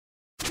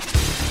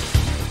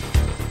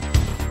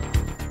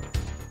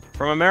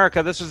From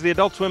America, this is the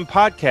Adult Swim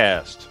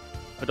Podcast,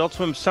 Adult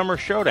Swim Summer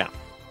Showdown.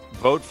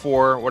 Vote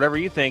for whatever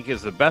you think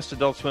is the best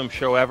Adult Swim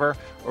show ever.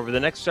 Over the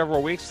next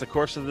several weeks, the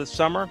course of this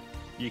summer,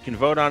 you can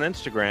vote on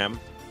Instagram.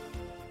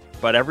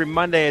 But every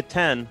Monday at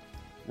 10,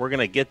 we're going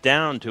to get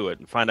down to it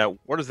and find out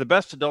what is the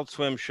best Adult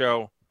Swim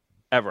show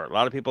ever. A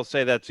lot of people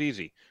say that's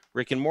easy.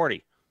 Rick and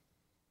Morty,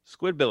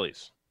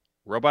 Squidbillies,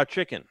 Robot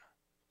Chicken,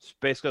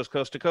 Space Goes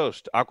Coast to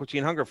Coast, Aqua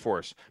Teen Hunger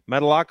Force,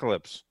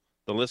 Metalocalypse.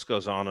 The list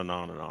goes on and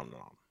on and on and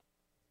on.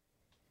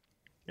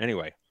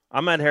 Anyway,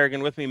 I'm Matt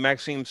Harrigan. With me,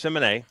 Maxime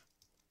Simonet.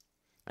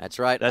 That's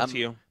right. That's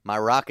you. My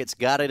rocket's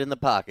got it in the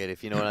pocket,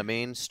 if you know what I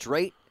mean.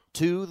 Straight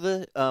to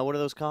the, what are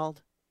those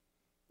called?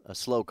 A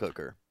slow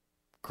cooker.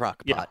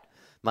 Crock pot. Yeah.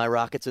 My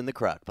rocket's in the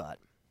crock pot.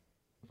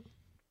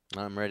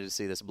 I'm ready to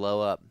see this blow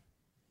up.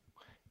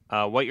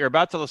 What you're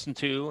about to listen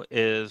to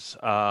is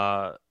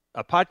a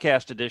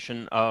podcast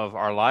edition of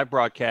our live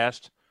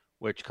broadcast,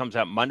 which comes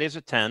out Mondays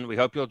at 10. We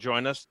hope you'll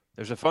join us.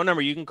 There's a phone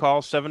number you can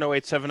call,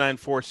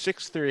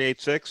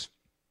 708-794-6386.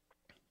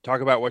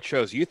 Talk about what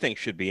shows you think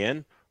should be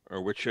in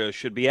or which shows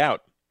should be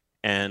out.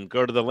 And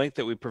go to the link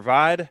that we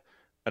provide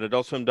at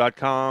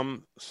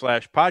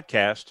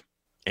adultswim.com/podcast,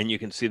 and you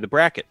can see the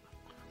bracket.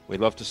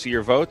 We'd love to see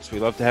your votes. We'd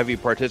love to have you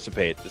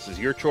participate. This is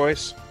your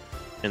choice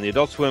in the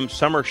Adult Swim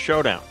Summer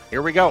Showdown.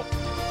 Here we go.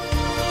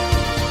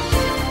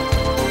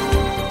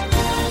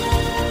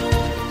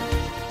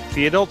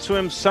 The Adult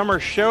Swim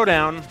Summer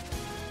Showdown.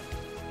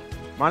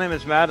 My name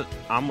is Matt.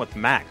 I'm with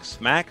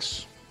Max.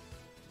 Max,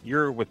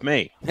 you're with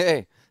me.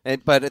 Hey,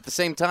 but at the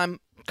same time,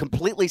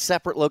 completely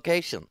separate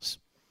locations.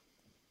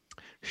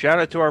 Shout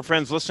out to our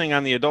friends listening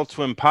on the Adult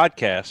Swim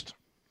podcast,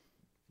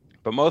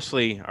 but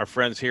mostly our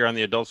friends here on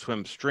the Adult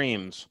Swim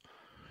streams.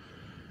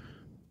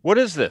 What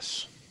is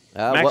this?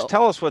 Max,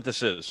 tell us what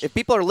this is. If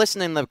people are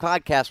listening to the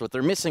podcast, what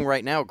they're missing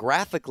right now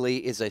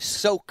graphically is a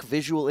soak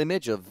visual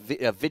image of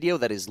a video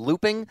that is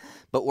looping,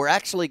 but we're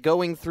actually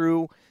going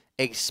through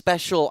a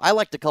special, I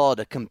like to call it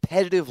a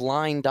competitive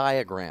line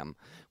diagram,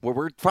 where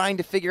we're trying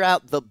to figure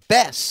out the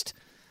best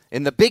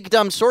in the Big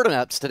Dumb Sorta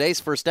Nuts, today's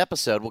first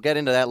episode. We'll get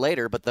into that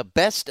later, but the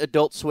best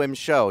Adult Swim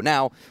show.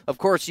 Now, of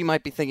course, you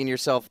might be thinking to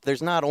yourself,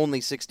 there's not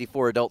only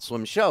 64 Adult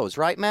Swim shows,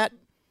 right, Matt?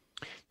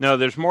 No,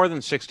 there's more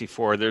than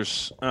 64.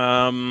 There's,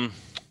 I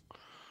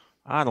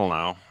don't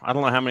know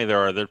how many there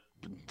are. There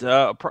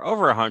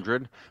over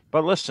 100.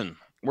 But listen,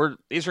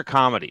 these are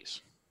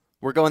comedies.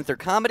 We're going through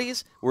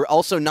comedies. We're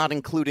also not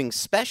including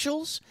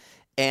specials.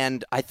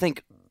 And I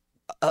think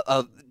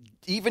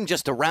even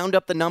just to round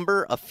up the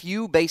number, a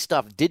few based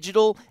off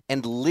digital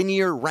and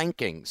linear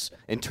rankings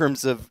in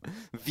terms of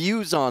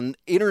views on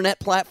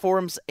internet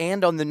platforms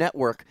and on the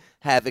network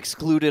have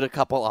excluded a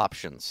couple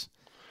options.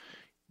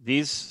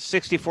 These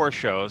 64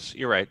 shows,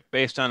 you're right,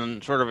 based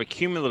on sort of a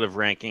cumulative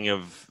ranking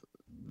of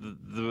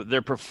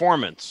their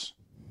performance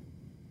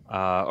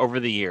over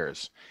the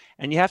years.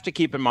 And you have to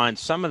keep in mind,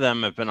 some of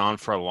them have been on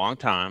for a long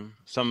time.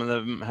 Some of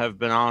them have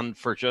been on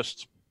for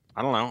just,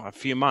 a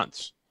few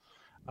months.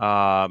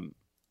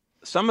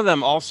 Some of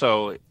them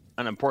also,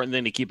 an important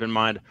thing to keep in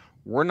mind,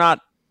 were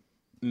not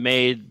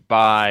made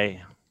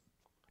by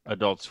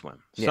Adult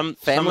Swim. Yeah,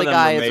 Family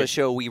Guy is a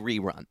show we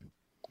rerun.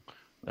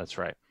 That's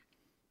right.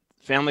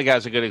 Family Guy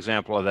is a good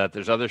example of that.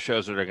 There's other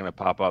shows that are going to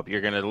pop up. You're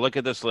going to look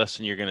at this list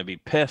and you're going to be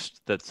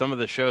pissed that some of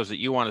the shows that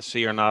you want to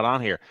see are not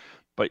on here.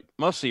 But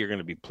mostly you're going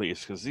to be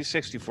pleased because these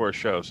 64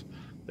 shows,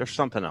 they're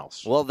something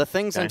else. Well, the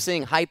things I'm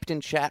seeing hyped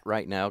in chat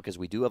right now, because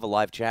we do have a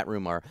live chat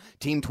room, are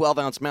Team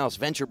 12-Ounce Mouse,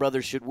 Venture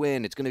Brothers should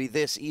win. It's going to be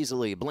this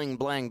easily, bling,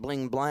 blang,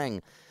 bling,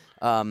 blang,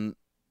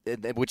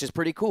 which is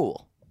pretty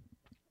cool.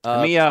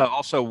 Let me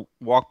also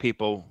walk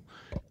people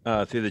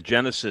through the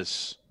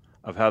genesis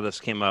of how this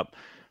came up.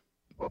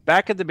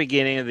 Back at the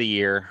beginning of the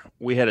year,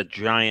 we had a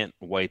giant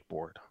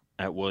whiteboard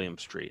at William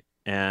Street,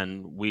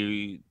 and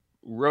we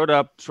wrote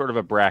up sort of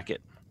a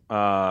bracket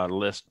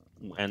list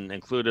and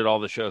included all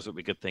the shows that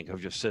we could think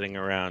of just sitting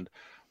around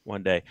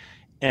one day.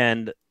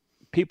 And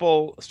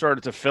people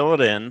started to fill it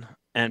in,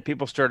 and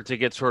people started to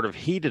get sort of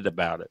heated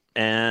about it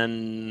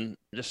and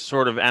just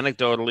sort of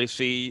anecdotally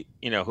see,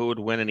 who would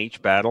win in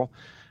each battle.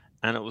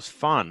 And it was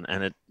fun,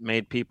 and it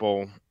made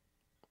people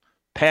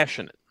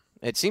passionate.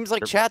 It seems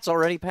like chat's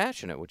already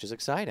passionate, which is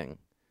exciting.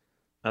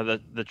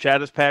 The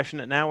chat is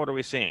passionate now. What are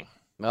we seeing?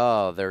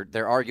 Oh,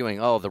 they're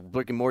arguing. Oh, the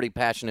Rick and Morty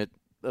passionate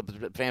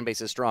fan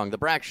base is strong. The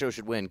Brack Show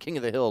should win. King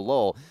of the Hill,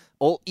 lol.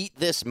 Oh, eat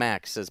this,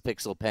 Max, says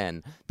Pixel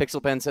Pen.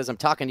 Pixel Pen says, I'm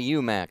talking to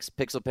you, Max.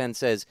 Pixel Pen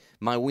says,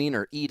 my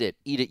wiener, eat it,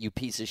 you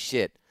piece of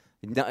shit.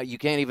 No, you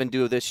can't even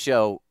do this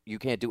show. You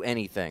can't do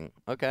anything.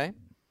 Okay.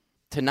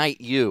 Tonight,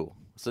 you.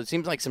 So it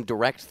seems like some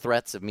direct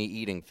threats of me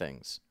eating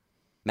things.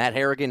 Matt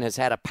Harrigan has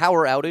had a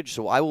power outage,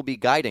 so I will be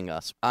guiding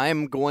us.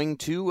 I'm going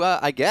to,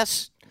 I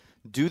guess,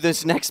 do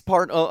this next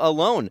part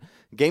alone.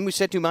 Game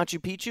Musetu Machu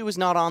Picchu is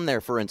not on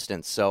there, for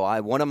instance.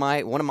 So one of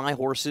my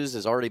horses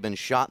has already been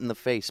shot in the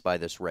face by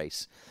this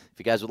race. If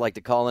you guys would like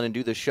to call in and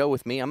do the show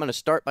with me, I'm going to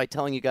start by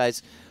telling you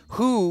guys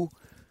who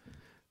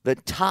the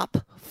top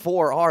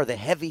 4 are the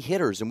heavy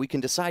hitters, and we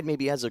can decide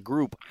maybe as a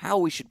group how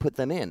we should put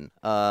them in.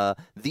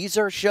 These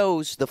are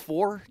shows, the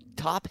 4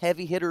 top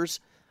heavy hitters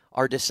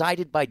are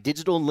decided by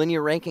digital and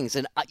linear rankings,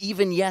 and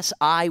even, yes,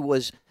 I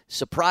was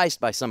surprised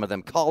by some of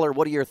them. Caller,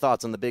 what are your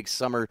thoughts on the big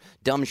summer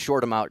dumb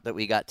short amount that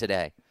we got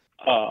today?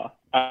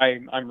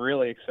 I'm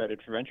really excited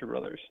for Venture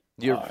Brothers.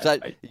 You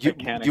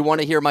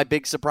want to hear my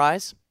big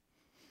surprise?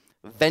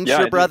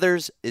 Venture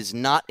Brothers is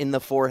not in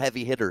the 4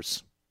 heavy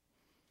hitters.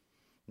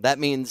 That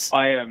means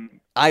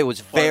I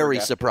was very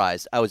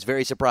surprised. I was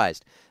very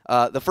surprised.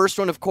 The first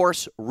one, of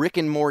course, Rick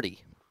and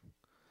Morty.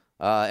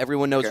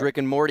 Everyone knows Rick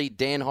and Morty.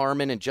 Dan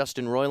Harmon and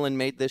Justin Roiland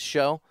made this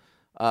show.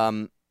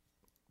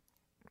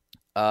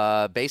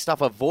 Based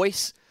off a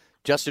voice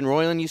Justin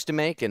Roiland used to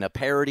make in a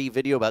parody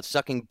video about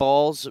sucking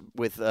balls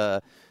with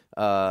Back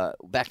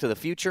to the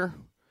Future.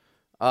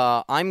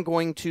 I'm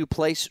going to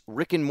place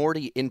Rick and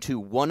Morty into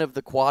one of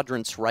the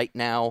quadrants right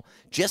now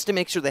just to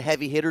make sure the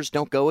heavy hitters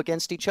don't go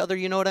against each other.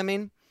 You know what I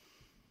mean?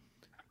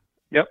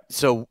 Yep.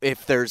 So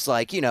if there's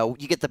you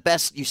get the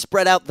best, you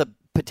spread out the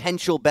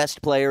potential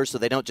best players so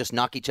they don't just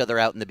knock each other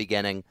out in the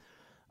beginning.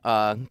 So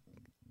I'm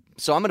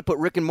going to put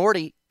Rick and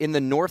Morty in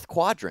the North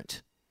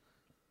Quadrant.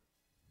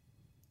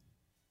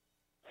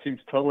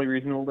 Seems totally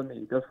reasonable to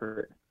me. Go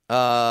for it.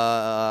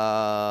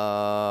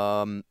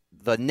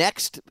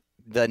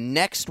 The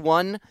next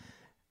one,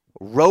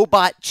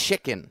 Robot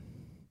Chicken.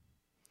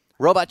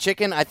 Robot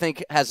Chicken, I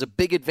think, has a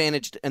big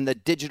advantage in the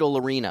digital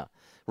arena.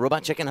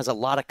 Robot Chicken has a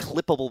lot of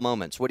clippable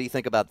moments. What do you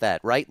think about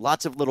that, right?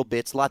 Lots of little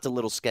bits, lots of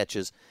little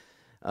sketches.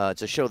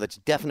 It's a show that's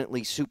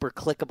definitely super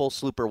clickable,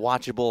 super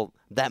watchable.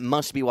 That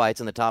must be why it's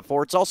in the top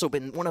 4. It's also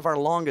been one of our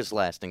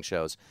longest-lasting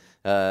shows.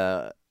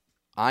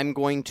 I'm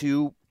going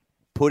to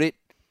put it,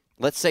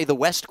 let's say, the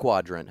West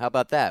Quadrant. How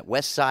about that?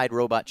 West Side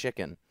Robot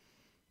Chicken.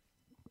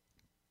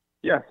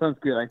 Yeah, sounds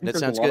good. I think that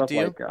there's a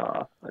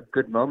lot of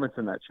good moments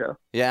in that show.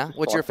 Yeah? Just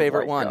what's your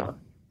favorite one?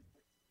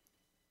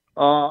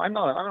 I'm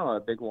not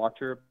a big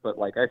watcher, but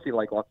I see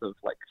lots of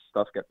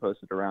stuff get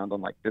posted around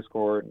on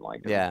Discord and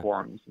different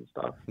forums and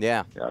stuff.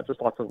 Yeah. Yeah,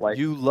 just lots of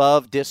You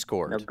love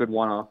Discord. Good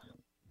one-offs.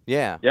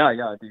 Yeah. Yeah,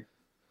 I do.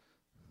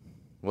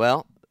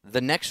 Well,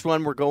 the next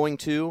one we're going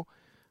to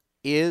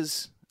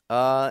is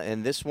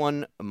and this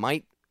one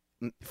might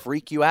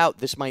freak you out.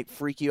 This might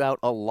freak you out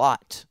a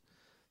lot.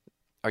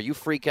 Are you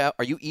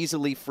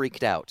easily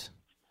freaked out?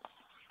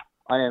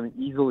 I am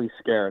easily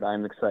scared.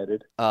 I'm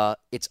excited.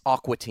 It's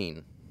Aqua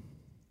Teen.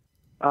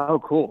 Oh,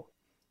 cool.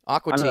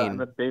 Aqua Teen. I'm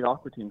a big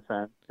Aqua Teen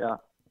fan. Yeah.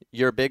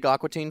 You're a big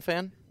Aqua Teen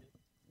fan?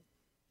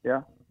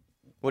 Yeah.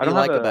 What do you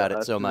like about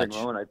it so much?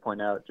 Moment I'd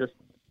point out.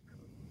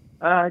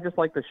 I just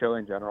like the show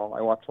in general.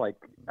 I watch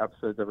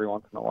episodes every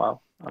once in a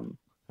while. How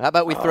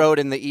about we throw it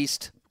in the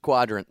East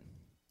Quadrant?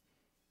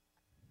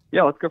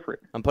 Yeah, let's go for it.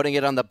 I'm putting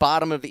it on the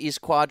bottom of the East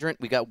Quadrant.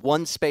 We got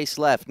one space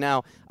left.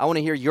 Now, I want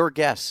to hear your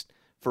guess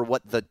for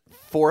what the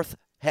 4th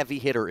heavy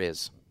hitter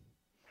is.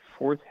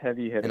 4th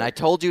heavy hitter. And I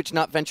told you it's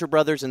not Venture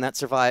Brothers, and that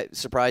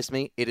surprised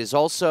me. It is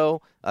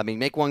also,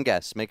 make one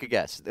guess. Make a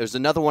guess. There's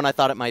another one I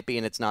thought it might be,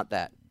 and it's not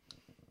that.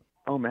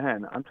 Oh,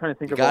 man. I'm trying to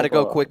think you got to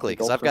go quickly,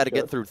 because I've got to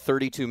get through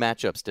 32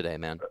 matchups today,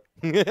 man.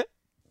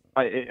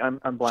 I'm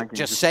blanking.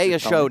 Just say a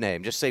show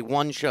name. Just say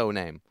one show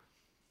name.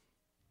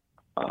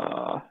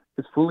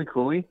 Is Fooly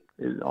Cooley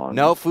on?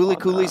 No, Fooly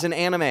Cooley's an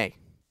anime.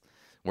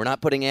 We're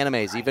not putting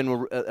animes,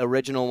 even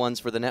original ones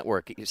for the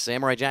network.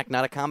 Samurai Jack,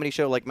 not a comedy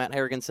show like Matt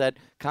Harrigan said.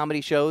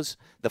 Comedy shows.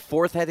 The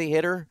 4th heavy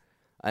hitter,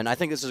 and I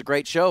think this is a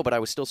great show, but I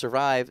was still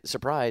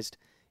surprised.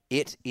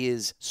 It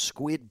is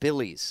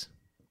Squidbillies.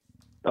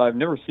 I've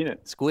never seen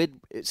it.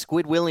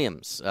 Squid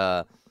Williams.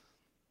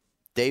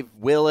 Dave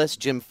Willis,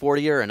 Jim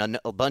Fortier, and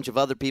a bunch of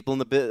other people in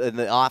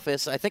the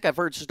office. I think I've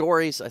heard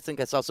stories. I think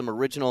I saw some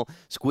original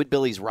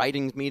Squidbillies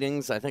writing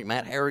meetings. I think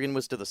Matt Harrigan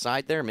was to the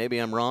side there. Maybe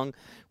I'm wrong,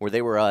 where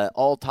they were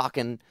all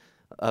talking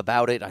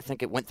about it. I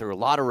think it went through a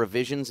lot of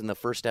revisions in the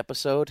first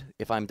episode,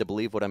 if I'm to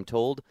believe what I'm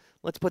told.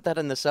 Let's put that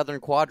in the Southern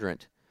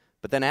Quadrant.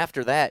 But then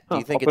after that, do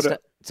you think it's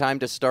time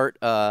to start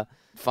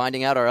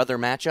finding out our other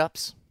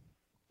matchups?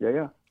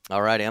 Yeah.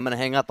 All righty, I'm going to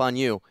hang up on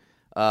you.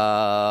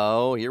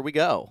 Here we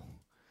go.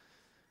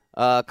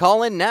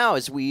 Call in now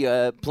as we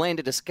plan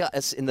to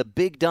discuss in the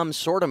big dumb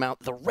sort amount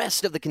the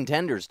rest of the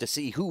contenders to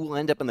see who will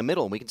end up in the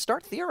middle. And we can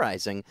start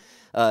theorizing.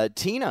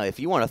 Tina, if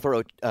you want to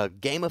throw a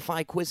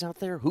Gamify quiz out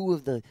there, who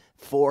of the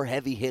 4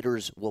 heavy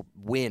hitters will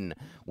win?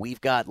 We've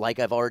got, like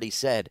I've already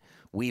said,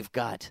 we've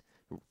got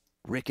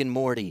Rick and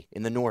Morty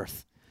in the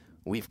north.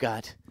 We've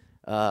got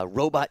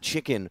Robot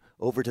Chicken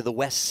over to the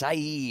west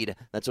side.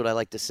 That's what I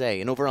like to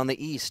say. And over on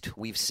the east,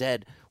 we've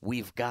said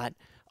we've got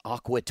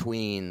Aqua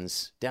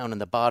Tweens down in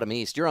the bottom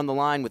east. You're on the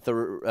line with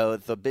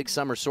the big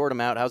summer sort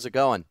 'em out. How's it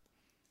going?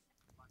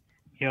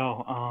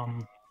 Yo,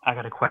 I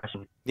got a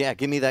question. Yeah,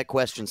 give me that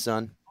question,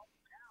 son.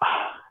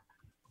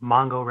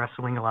 Mongo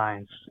Wrestling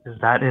Alliance, is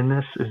that in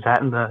this? Is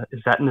that in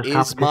this competition?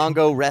 Is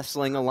Mongo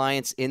Wrestling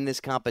Alliance in this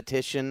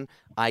competition?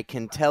 I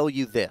can tell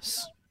you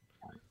this.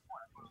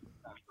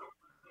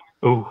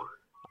 Ooh.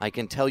 I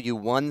can tell you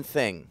one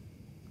thing.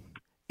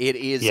 It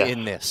is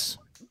in this.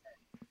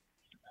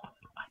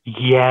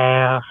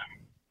 Yeah,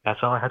 that's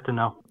all I had to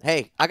know.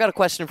 Hey, I got a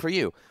question for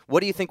you.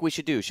 What do you think we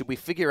should do? Should we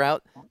figure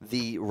out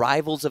the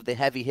rivals of the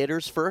heavy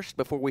hitters first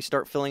before we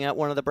start filling out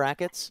one of the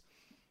brackets?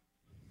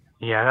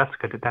 Yeah, that's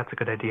good. That's a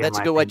good idea. That's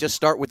a good way. Just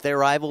start with their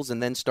rivals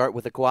and then start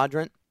with a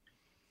quadrant?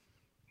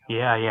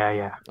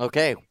 Yeah.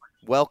 Okay.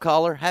 Well,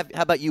 caller, how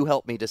about you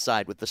help me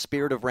decide with the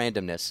spirit of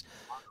randomness?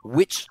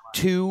 Which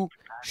 2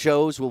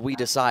 shows will we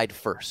decide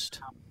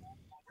first?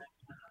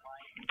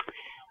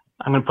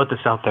 I'm going to put this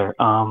out there.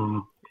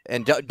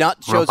 And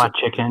not shows. Robot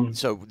Chicken.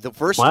 So the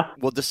first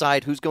we'll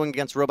decide who's going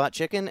against Robot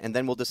Chicken, and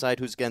then we'll decide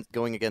who's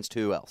going against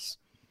who else.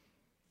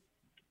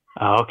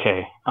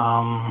 Okay.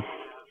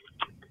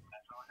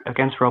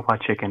 Against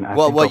Robot Chicken.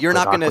 Well, you're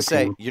not going to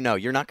say.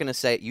 You're not going to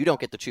say. You don't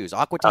get to choose.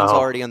 Aqua Teen's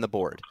already on the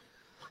board.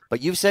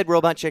 But you've said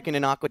Robot Chicken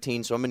and Aqua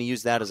Teen, so I'm going to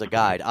use that as a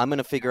guide. I'm going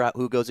to figure out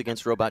who goes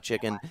against Robot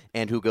Chicken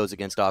and who goes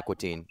against Aqua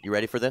Teen. You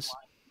ready for this?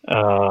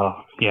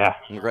 Yeah.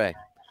 Great.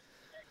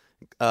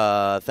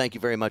 Thank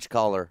you very much,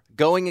 caller.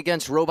 Going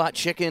against Robot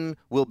Chicken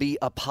will be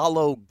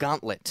Apollo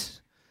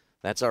Gauntlet.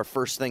 That's our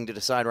first thing to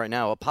decide right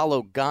now.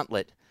 Apollo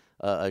Gauntlet,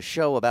 a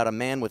show about a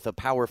man with a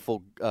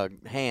powerful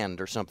hand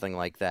or something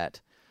like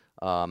that.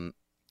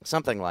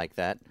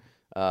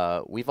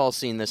 We've all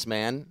seen this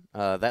man.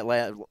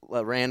 That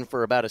ran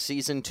for about a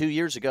season 2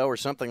 years ago or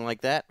something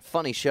like that.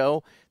 Funny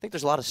show. I think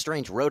there's a lot of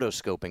strange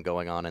rotoscoping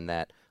going on in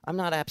that. I'm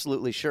not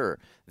absolutely sure.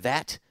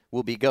 That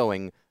will be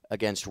going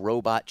against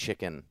Robot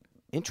Chicken.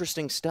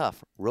 Interesting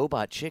stuff.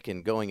 Robot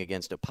Chicken going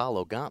against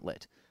Apollo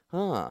Gauntlet.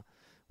 Huh.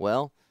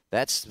 Well,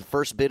 that's the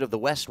first bit of the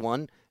West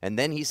one. And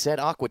then he said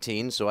Aqua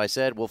Teen, so I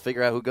said we'll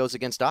figure out who goes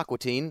against Aqua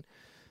Teen.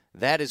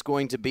 That is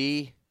going to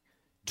be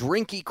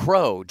Drinky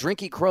Crow.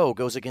 Drinky Crow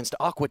goes against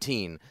Aqua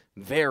Teen.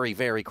 Very,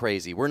 very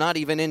crazy. We're not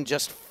even in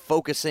just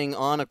focusing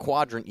on a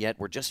quadrant yet.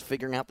 We're just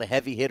figuring out the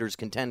heavy hitters,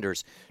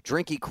 contenders.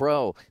 Drinky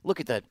Crow.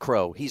 Look at that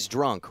crow. He's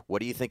drunk.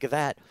 What do you think of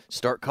that?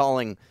 Start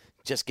calling.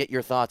 Just get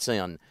your thoughts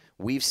in.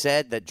 We've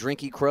said that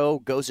Drinky Crow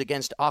goes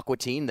against Aqua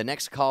Teen. The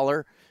next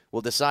caller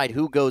will decide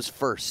who goes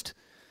first.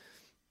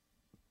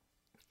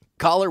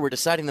 Caller, we're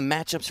deciding the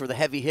matchups for the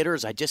heavy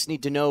hitters. I just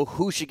need to know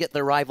who should get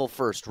their rival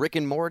first, Rick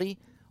and Morty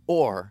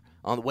or,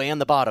 on the way on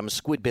the bottom,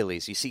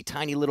 Squidbillies. You see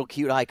tiny little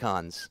cute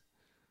icons.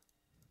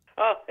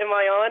 Oh, am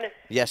I on?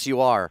 Yes,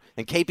 you are.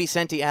 And KP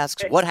Senti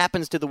asks, what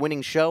happens to the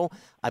winning show?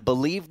 I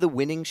believe the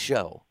winning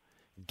show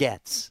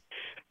gets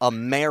a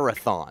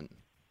marathon.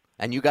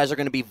 And you guys are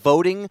going to be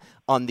voting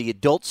on the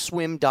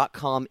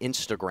AdultSwim.com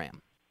Instagram.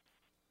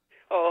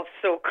 Oh,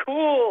 so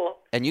cool.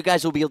 And you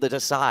guys will be able to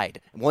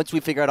decide, once we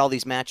figure out all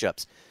these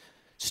matchups,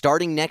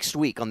 starting next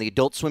week on the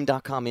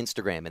AdultSwim.com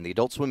Instagram, and the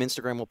Adult Swim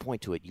Instagram will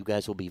point to it, you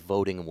guys will be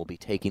voting and we'll be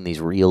taking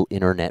these real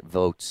internet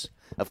votes.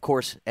 Of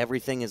course,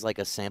 everything is like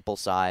a sample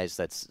size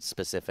that's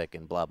specific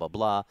and blah, blah,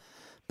 blah.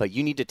 But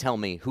you need to tell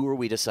me, who are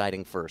we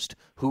deciding first?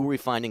 Who are we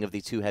finding of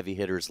the 2 heavy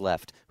hitters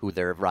left, who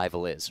their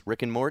rival is?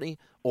 Rick and Morty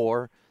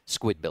or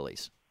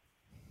Squidbillies?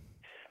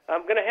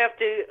 I'm gonna have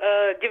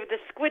to give it to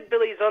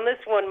Squidbillies on this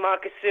one,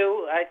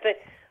 Makasu. I think.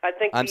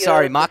 I'm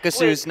sorry,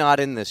 Makasu's not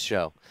in this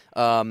show.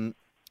 No.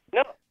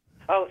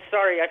 Oh,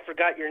 sorry, I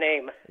forgot your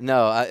name.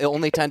 No,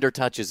 only Tender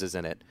Touches is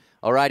in it.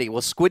 Alrighty,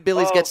 well,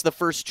 Squidbillies gets the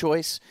first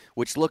choice,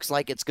 which looks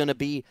like it's going to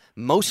be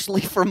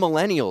mostly for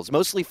millennials.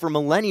 Mostly for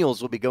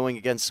millennials will be going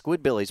against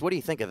Squidbillies. What do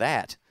you think of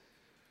that?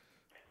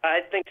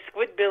 I think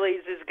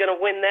Squidbillies is going to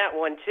win that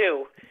one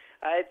too.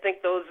 I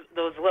think those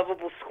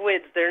lovable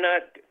squids, they're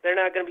not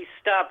going to be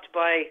stopped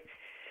by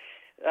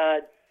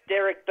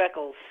Derek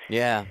Beckles.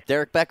 Yeah,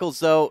 Derek Beckles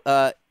though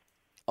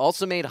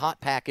also made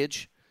Hot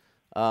Package,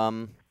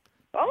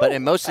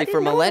 but mostly for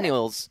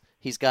millennials,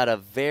 he's got a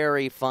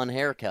very fun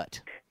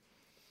haircut.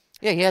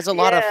 Yeah, he has a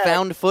lot of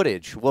found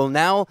footage. Well,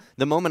 now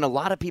the moment a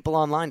lot of people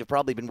online have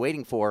probably been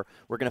waiting for,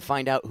 we're going to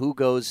find out who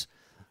goes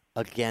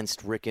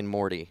against Rick and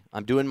Morty.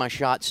 I'm doing my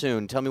shot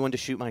soon. Tell me when to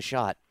shoot my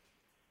shot.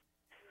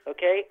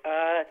 Okay.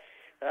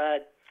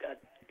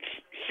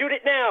 Shoot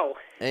it now.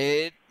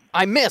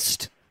 I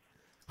missed.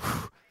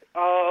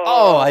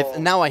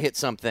 Now I hit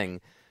something.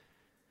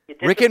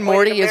 Rick and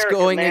Morty is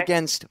going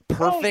against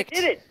Perfect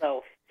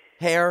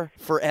Hair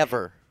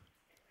Forever.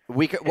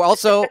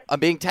 Also,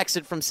 I'm being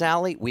texted from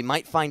Sally. We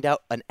might find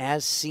out an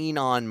As Seen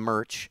On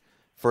merch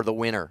for the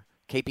winner.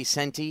 KP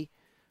Senti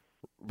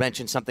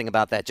mentioned something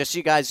about that. Just so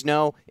you guys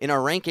know, in our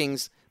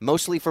rankings,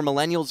 Mostly for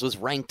Millennials was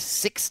ranked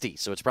 60,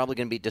 so it's probably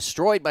going to be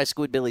destroyed by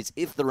Squidbillies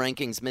if the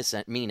rankings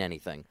mean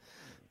anything.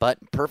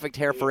 But Perfect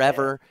Hair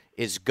Forever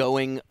is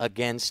going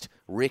against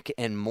Rick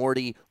and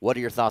Morty. What are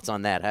your thoughts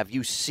on that? Have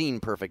you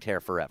seen Perfect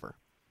Hair Forever?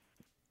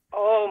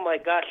 Oh, my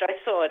gosh. I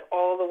saw it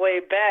all the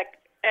way back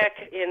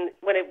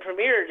when it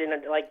premiered in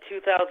like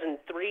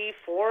 2003,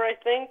 4, I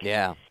think.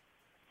 Yeah.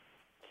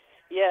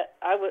 Yeah,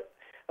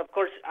 of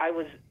course, I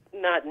was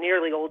not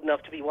nearly old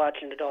enough to be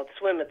watching Adult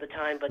Swim at the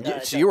time.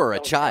 But so you were a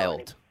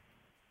child.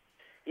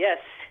 Yes,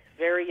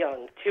 very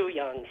young, too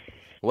young.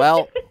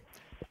 Well,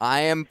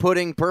 I am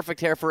putting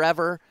Perfect Hair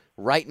Forever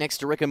right next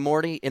to Rick and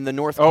Morty in the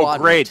North Quadrant. Oh,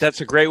 great.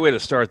 That's a great way to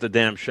start the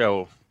damn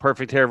show.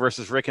 Perfect Hair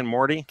versus Rick and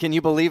Morty. Can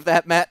you believe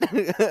that, Matt?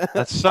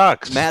 That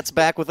sucks. Matt's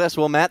back with us.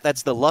 Well, Matt,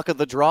 that's the luck of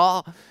the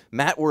draw.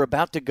 Matt, we're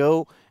about to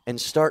go and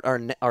start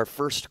our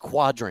first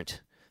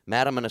quadrant.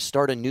 Matt, I'm going to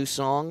start a new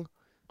song.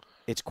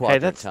 It's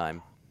quadrant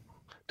time.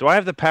 Do I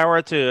have the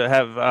power to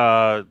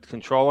have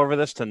control over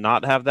this, to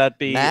not have that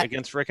be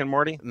against Rick and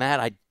Morty?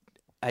 Matt,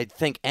 I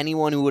think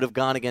anyone who would have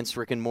gone against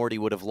Rick and Morty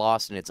would have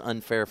lost, and it's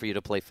unfair for you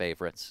to play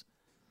favorites.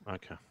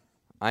 Okay.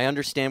 I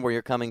understand where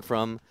you're coming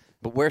from,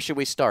 but where should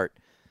we start?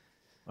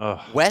 Ugh.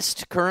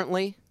 West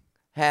currently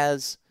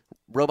has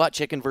Robot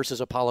Chicken versus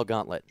Apollo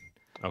Gauntlet.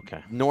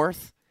 Okay.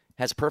 North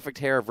has Perfect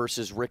Hair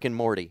versus Rick and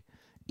Morty.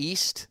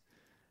 East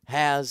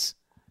has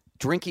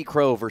Drinky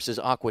Crow versus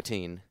Aqua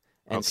Teen.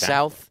 And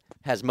South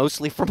has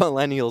Mostly for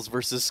Millennials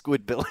versus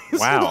Squidbillies.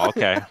 Wow,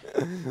 okay.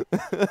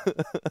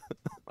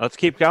 Let's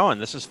keep going.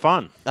 This is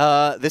fun.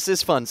 This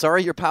is fun.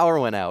 Sorry your power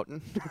went out.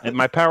 And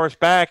my power's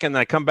back, and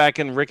I come back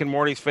and Rick and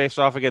Morty's face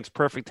off against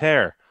Perfect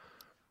Hair.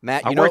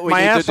 Matt, I worked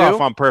my ass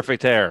off on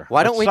Perfect Hair.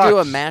 Why don't we do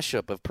a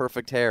mashup of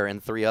Perfect Hair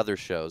and 3 other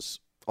shows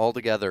all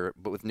together,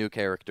 but with new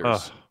characters?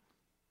 Ugh.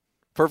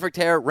 Perfect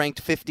Hair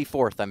ranked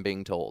 54th, I'm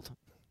being told.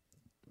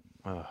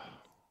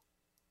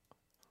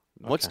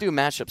 Let's do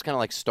mashups, kind of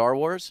like Star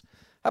Wars.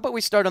 How about we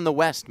start on the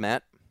West,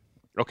 Matt?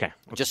 Okay.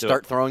 Just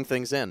start throwing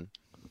things in.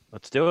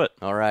 Let's do it.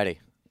 All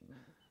righty.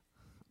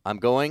 I'm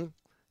going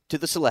to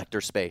the selector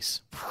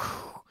space.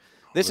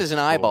 This is an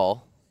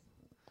eyeball.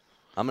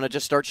 I'm going to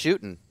just start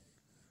shooting.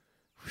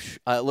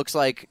 It looks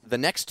like the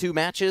next 2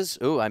 matches,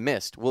 I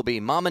missed, will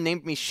be Mama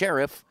Named Me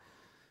Sheriff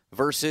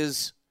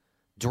versus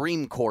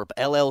Dream Corp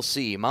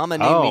LLC. Mama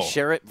Named Me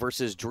Sheriff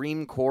versus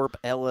Dream Corp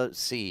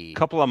LLC.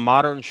 Couple of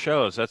modern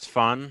shows. That's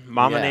fun.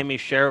 Mama Named Me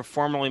Sheriff,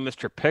 formerly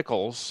Mr.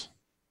 Pickles.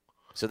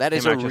 So that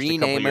is a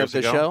rename of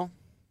the show?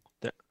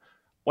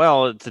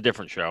 Well, it's a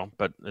different show,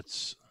 but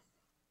it's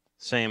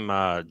same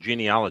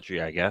genealogy,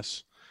 I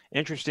guess.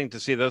 Interesting to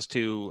see those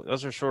two.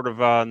 Those are sort of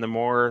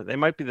they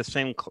might be the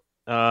same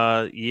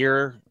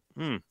year.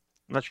 I'm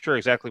not sure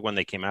exactly when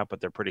they came out,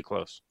 but they're pretty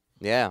close.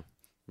 Yeah.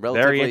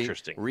 Relatively very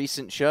interesting.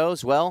 Recent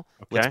shows. Well,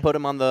 let's put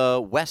them on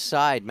the west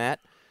side, Matt.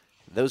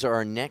 Those are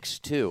our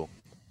next 2.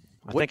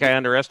 I think I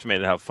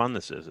underestimated how fun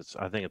this is.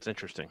 I think it's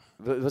interesting.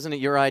 Wasn't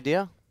it your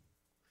idea?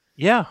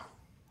 Yeah.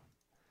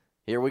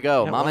 Here we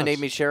go. Yeah, Mama Named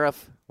Me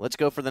Sheriff. Let's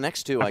go for the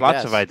next 2, I guess.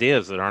 Lots of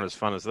ideas that aren't as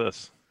fun as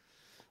this.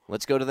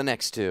 Let's go to the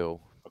next 2.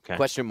 Okay.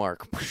 Question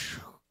mark.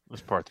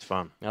 This part's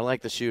fun. I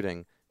like the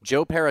shooting.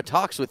 Joe Para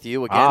talks with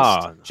you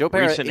against Joe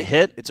Para. Recent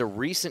hit? It's a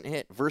recent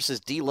hit versus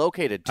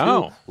Delocated.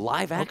 2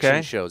 live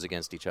action shows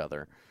against each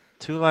other.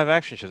 2 live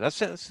action shows. That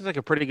seems like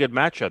a pretty good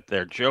matchup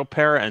there. Joe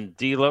Para and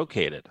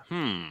Delocated.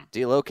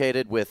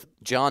 Delocated with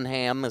John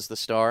Hamm as the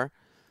star.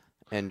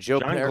 And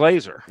John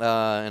Glazer.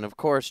 And, of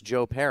course,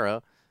 Joe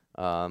Para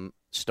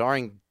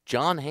starring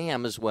John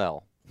Hamm as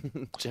well.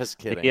 Just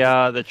kidding.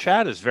 Yeah, the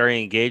chat is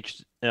very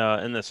engaged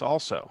in this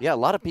also. Yeah, a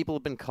lot of people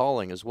have been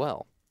calling as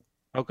well.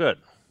 Oh, good.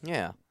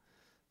 Yeah.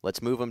 Let's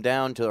move them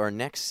down to our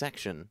next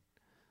section.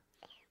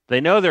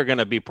 They know they're going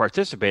to be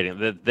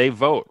participating. They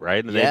vote,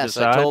 right? And yes,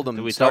 they decide. I told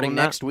them. Starting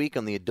next week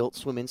on the Adult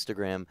Swim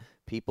Instagram,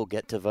 people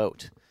get to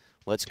vote.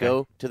 Let's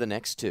go to the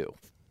next 2.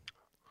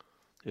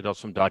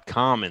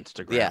 AdultSwim.com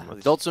Instagram. Yeah,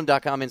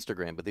 AdultSwim.com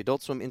Instagram. But the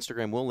Adult Swim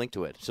Instagram will link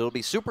to it. So it'll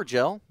be Super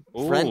Gel,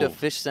 friend of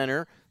Fish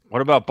Center.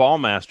 What about Ball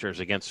Masters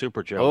against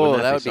Super Gel? Oh,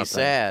 that would be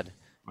sad.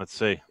 Let's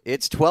see.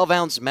 It's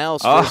 12-ounce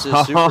mouse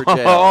versus Super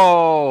Gel.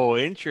 Oh,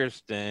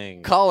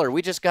 interesting. Caller,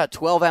 we just got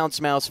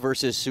 12-ounce mouse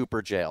versus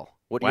Super Gel.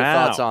 What are your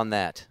thoughts on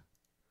that?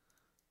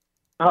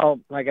 Oh,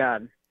 my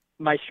God.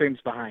 My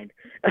stream's behind.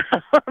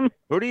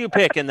 Who do you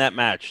pick in that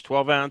match,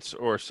 12-ounce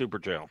or Super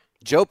Gel?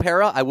 Joe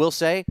Para, I will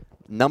say,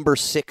 number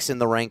 6 in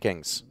the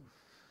rankings.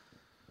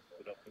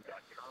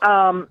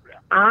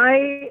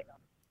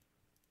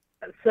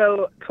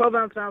 So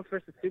 12-ounce mouse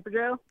versus Super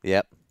Gel?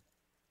 Yep.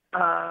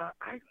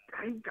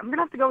 I'm going to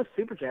have to go with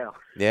Super Gel.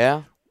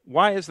 Yeah?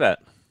 Why is that?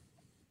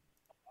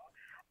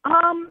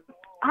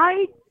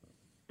 I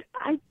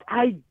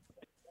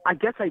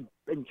guess I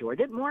enjoyed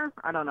it more.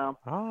 I don't know.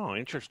 Oh,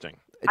 interesting.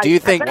 Do you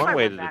think one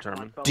way to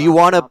determine? Do you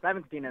want to? I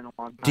haven't seen it in a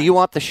long time. Do you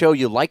want the show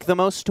you like the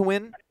most to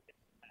win?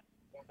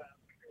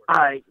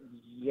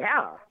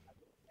 Yeah.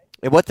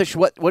 And what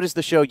is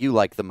the show you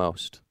like the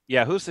most?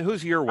 Yeah,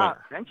 who's your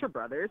winner? Venture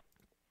Brothers.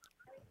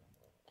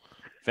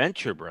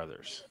 Venture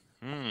Brothers.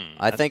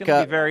 I think it's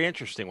going to be very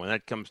interesting when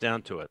that comes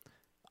down to it.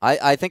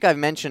 I think I've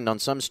mentioned on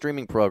some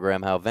streaming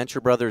program how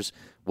Venture Brothers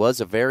was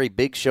a very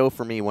big show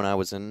for me when I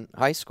was in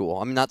high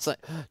school. I'm not saying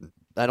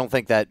I don't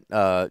think that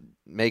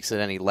makes it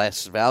any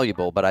less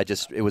valuable, but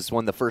it was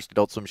one of the first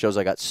Adult Swim shows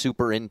I got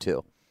super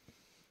into.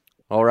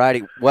 All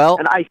righty. Well,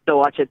 and I still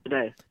watch it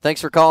today.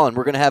 Thanks for calling.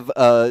 We're going to have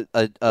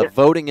a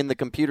voting in the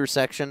computer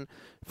section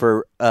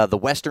for the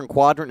Western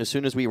Quadrant as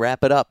soon as we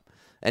wrap it up.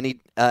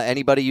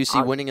 Anybody you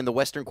see winning in the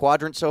Western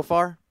Quadrant so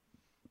far?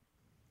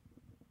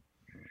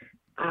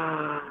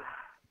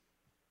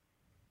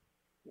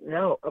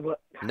 No.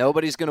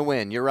 Nobody's going to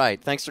win. You're right.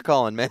 Thanks for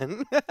calling,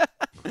 man.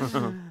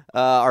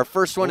 Our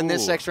first one in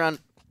this section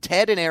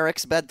Ted and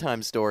Eric's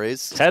bedtime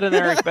stories. Ted and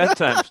Eric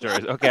bedtime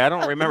stories. Okay, I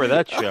don't remember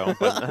that show,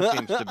 but that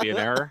seems to be an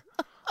error.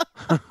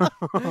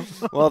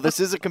 Well, this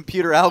is a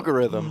computer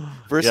algorithm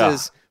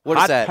versus what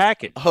is Hot that?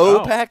 Package.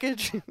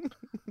 Package?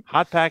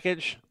 Hot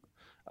Package.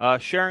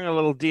 Sharing a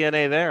little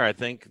DNA there, I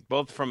think,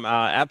 both from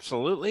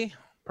Absolutely,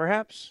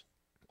 perhaps.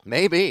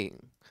 Maybe.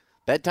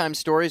 Bedtime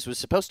Stories was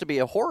supposed to be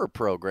a horror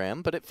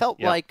program, but it felt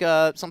like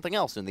something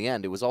else in the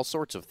end. It was all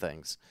sorts of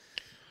things.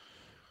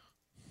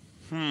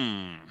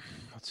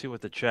 Let's see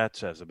what the chat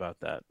says about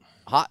that.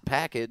 Hot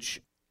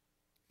Package,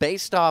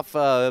 based off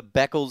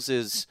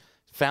Beckles'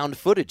 found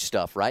footage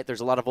stuff, right?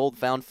 There's a lot of old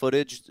found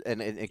footage,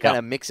 and it kind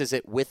of mixes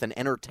it with an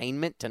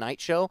entertainment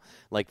Tonight Show.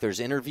 Like there's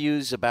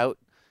interviews about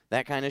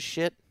that kind of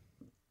shit.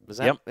 Is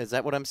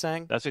that what I'm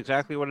saying? That's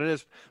exactly what it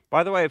is.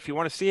 By the way, if you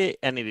want to see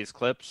any of these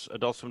clips,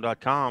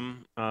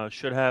 adultswim.com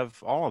should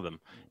have all of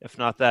them. If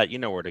not that, you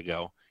know where to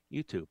go.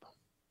 YouTube.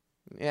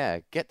 Yeah,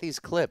 get these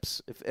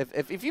clips.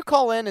 If you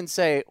call in and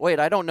say, wait,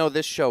 I don't know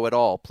this show at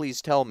all,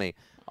 please tell me.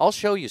 I'll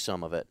show you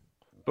some of it.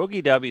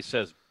 Boogie W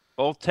says,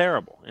 both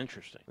terrible.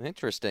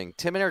 Interesting.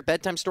 Tim and Eric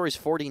Bedtime Stories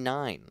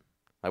 49.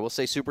 I will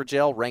say Super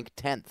Jail ranked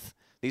 10th.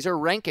 These are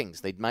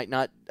rankings. They might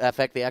not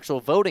affect the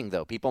actual voting,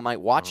 though. People might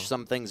watch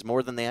some things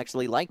more than they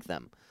actually like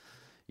them.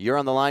 You're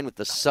on the line with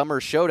the Summer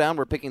Showdown.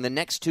 We're picking the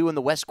next two in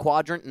the West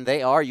Quadrant, and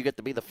they are, you get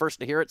to be the first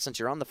to hear it since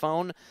you're on the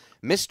phone,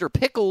 Mr.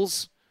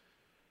 Pickles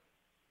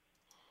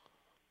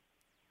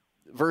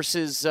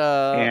versus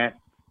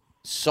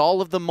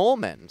Saul of the Mole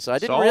Men. So I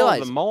didn't realize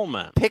Saul of the Mole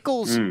Men.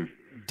 Pickles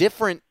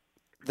different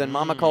than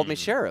Mama Called Me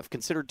Sheriff,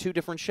 considered two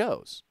different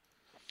shows.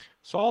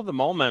 Saul of the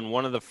Mole Men,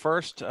 one of the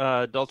first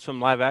Adult Swim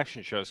live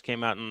action shows,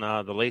 came out in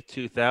the late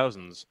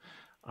 2000s.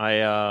 I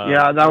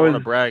don't want to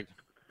brag.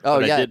 Oh,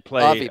 yeah. I did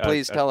play Avi,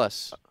 please tell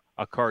us.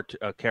 A character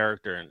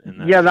in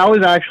that. Yeah, that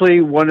was actually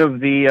one of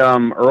the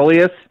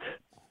earliest.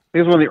 I think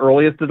it was one of the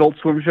earliest Adult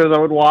Swim shows I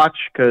would watch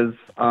because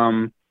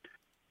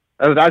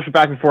it was actually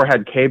back before I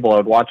had cable. I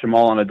would watch them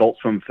all on Adult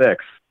Swim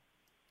Fix.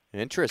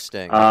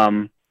 Interesting.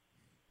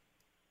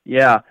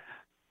 Yeah.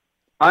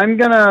 I'm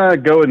going to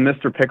go with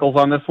Mr. Pickles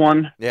on this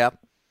one. Yeah.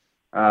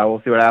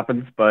 We'll see what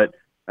happens, but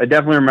I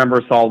definitely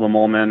remember Saul the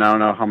Mole Man. I don't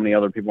know how many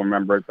other people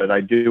remember it, but I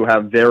do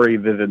have very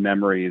vivid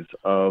memories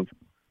of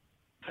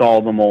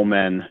Saul the Mole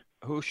Man.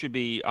 Who should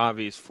be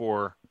Avi's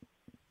for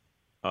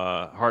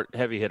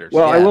heavy hitters?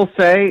 Well, I will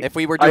say, if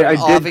we were doing I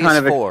did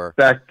kind of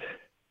expect.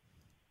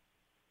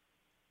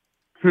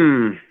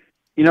 You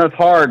know, it's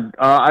hard.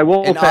 I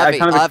will say I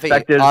kind of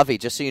expected. Avi,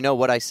 just so you know,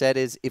 what I said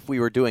is if we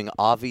were doing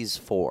Avi's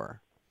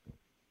 4.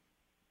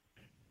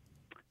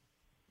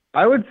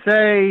 I would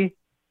say,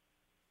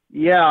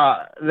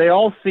 yeah, they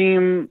all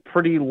seem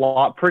pretty.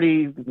 I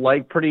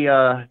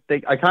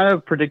kind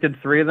of predicted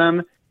 3 of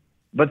them,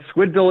 but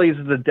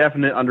Squidbillies is a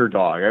definite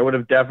underdog. I would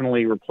have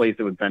definitely replaced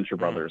it with Venture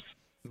Brothers.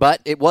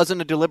 But it wasn't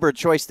a deliberate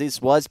choice.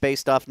 This was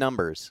based off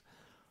numbers.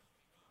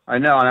 I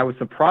know, and I was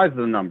surprised at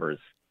the numbers.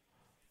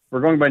 We're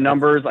going by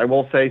numbers. I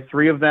will say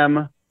 3 of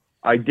them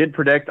I did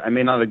predict. I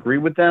may not agree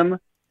with them,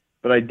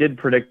 but I did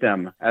predict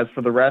them. As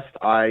for the rest,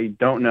 I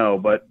don't know.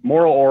 But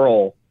Moral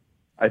Oral,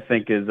 I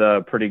think, is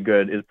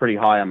pretty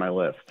high on my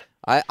list.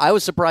 I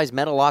was surprised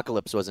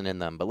Metalocalypse wasn't in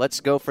them, but let's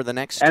go for the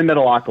next. And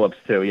Metalocalypse,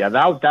 too. Yeah,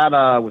 that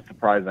was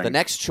surprising. The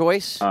next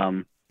choice,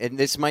 and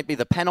this might be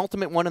the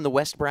penultimate one in the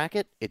West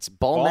bracket, it's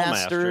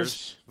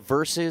Ballmasters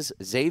versus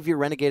Xavier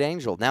Renegade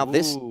Angel. Now,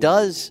 this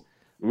does...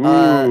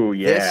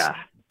 yeah.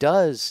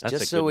 Does, That's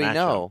just so we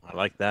know. I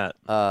like that.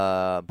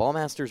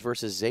 Ballmasters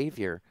versus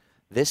Xavier.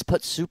 This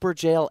puts Super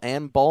Jail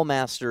and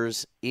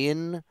Ballmasters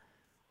in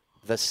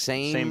the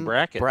same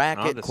bracket.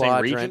 The quadrant.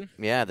 Same region?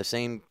 Yeah, the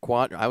same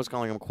quadrant. I was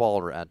calling them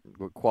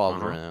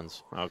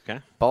quadrants. Okay.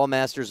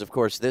 Ballmasters, of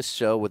course, this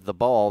show with the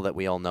ball that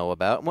we all know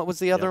about. What was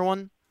the other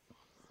one?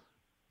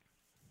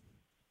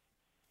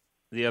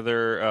 The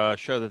other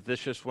show that this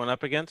just went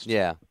up against?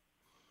 Yeah.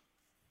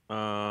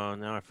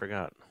 Now I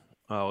forgot.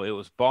 Oh, it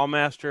was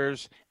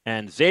Ballmasters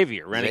and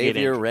Xavier Renegade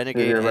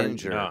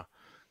Angel.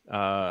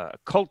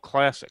 Cult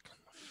classic.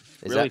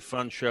 Really that...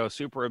 fun show.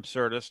 Super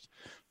absurdist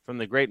from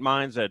the great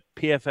minds at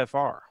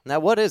PFFR. Now,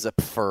 what is a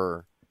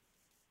PFR?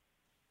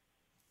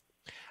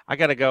 I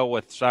got to go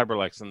with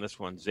Cyberlex in this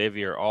one.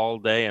 Xavier all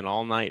day and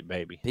all night,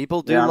 baby.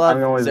 People do love I'm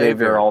going with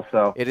Xavier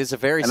also. It is a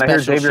very special show.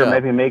 And I hear Xavier may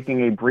be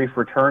making a brief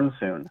return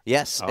soon.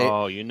 Yes.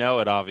 Oh, you know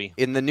it, Avi.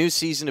 In the new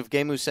season of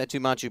Game Setu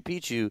Machu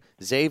Picchu,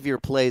 Xavier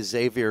plays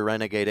Xavier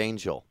Renegade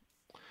Angel.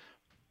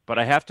 But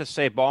I have to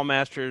say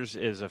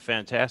Ballmasters is a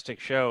fantastic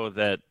show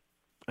that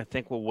I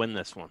think will win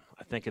this one.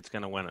 I think it's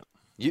going to win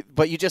it.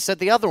 But you just said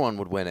the other one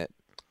would win it.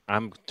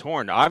 I'm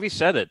torn. Avi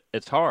said it.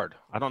 It's hard.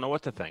 I don't know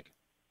what to think.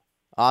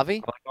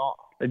 Avi?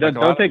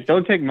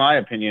 Don't take my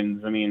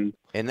opinions. I mean,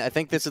 and I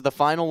think this is the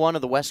final one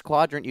of the West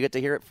Quadrant. You get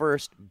to hear it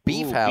first.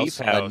 Beef House,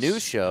 a new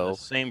show, the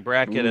same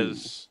bracket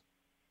as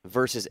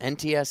versus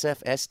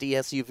NTSF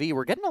SDSUV.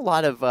 We're getting a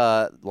lot of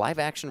live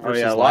action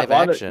versus live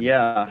action.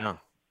 Yeah,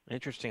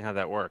 interesting how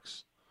that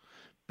works.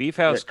 Beef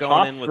House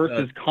going in with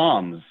versus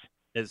comms.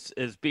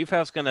 Is Beef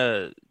House going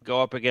to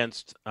go up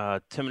against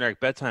Tim and Eric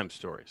bedtime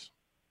stories?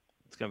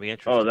 It's going to be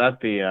interesting. Oh, that'd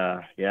be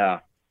yeah.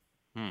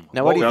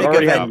 Now, what do you I've think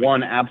already of had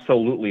one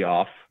absolutely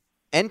off.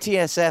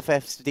 NTSF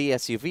FD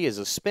SUV is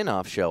a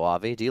spin-off show,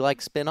 Avi. Do you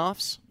like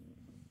spin-offs?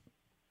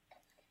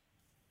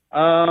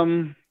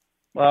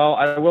 Well,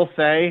 I will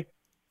say,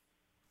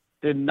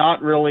 did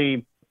not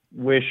really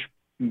wish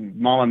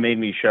Mama Made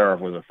Me Sheriff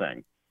was a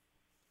thing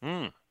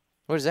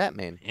What does that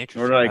mean?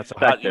 Interesting. Nor did I That's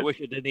expect odd. You it. wish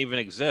it didn't even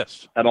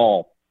exist. at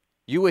all.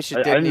 You wish it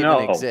I didn't even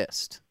know.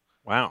 exist.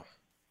 Wow.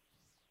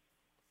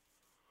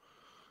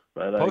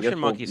 But I Potion guess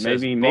Monkey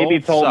says maybe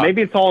both suck.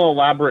 it's all an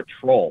elaborate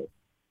troll.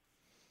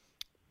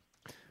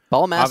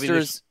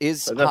 Ballmasters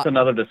is But that's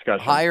another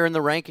discussion. higher in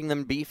the ranking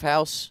than Beef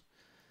House.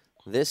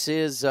 This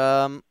is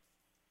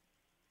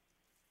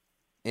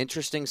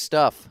interesting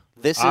stuff.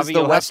 This Avi, is the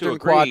you'll have to Western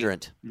agree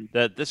Quadrant.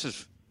 That this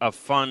is a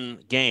fun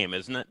game,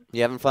 isn't it?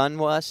 You having fun,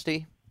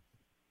 Westy?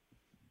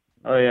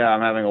 Oh yeah,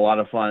 I'm having a lot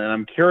of fun, and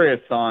I'm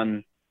curious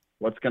on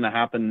what's going to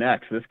happen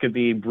next. This could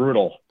be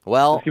brutal.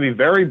 Well, This could be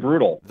very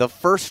brutal. the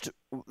first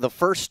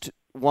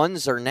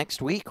ones are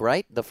next week,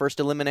 right? The first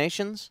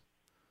eliminations,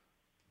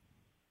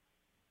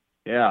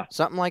 Yeah.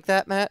 something like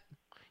that, Matt.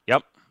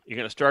 Yep. You're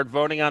going to start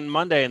voting on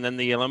Monday, and then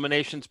the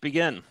eliminations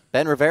begin.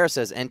 Ben Rivera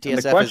says And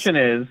NTSF the question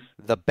is,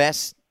 the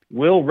best.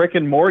 will Rick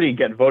and Morty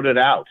get voted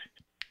out?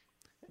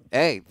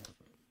 Hey,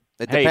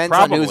 it Hey, depends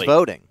on who's probably.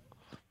 voting.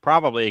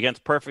 Probably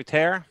against Perfect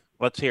Hair.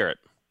 Let's hear it.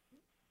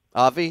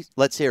 Avi,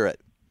 let's hear it.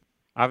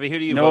 Avi, who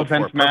do you No vote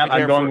offense, for? Matt. Perfect I'm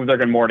Hair going for- with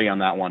Rick and Morty on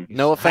that one.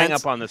 No Hang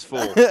offense. up on this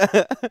fool.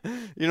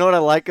 You know what I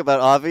like about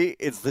Avi?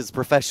 It's his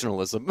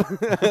professionalism.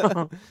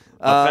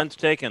 Offense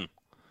taken.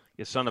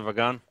 You son of a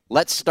gun.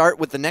 Let's start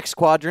with the next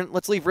quadrant.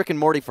 Let's leave Rick and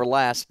Morty for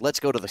last. Let's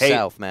go to the Hey.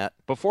 south, Matt.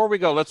 Before we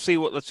go, let's see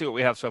what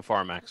we have so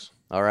far, Max.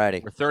 All righty.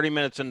 We're 30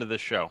 minutes into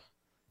this show.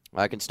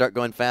 I can start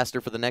going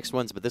faster for the next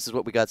ones, but this is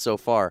what we got so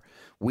far.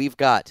 We've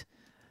got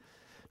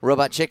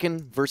Robot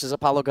Chicken versus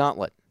Apollo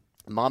Gauntlet.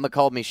 Mama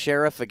Called Me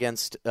Sheriff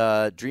against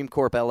Dream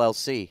Corp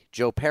LLC.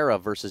 Joe Pera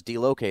versus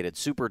Delocated.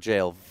 Super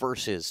Jail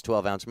versus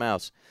 12-Ounce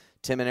Mouse.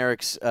 Tim and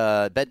Eric's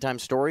Bedtime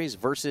Stories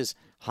versus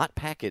Hot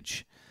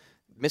Package.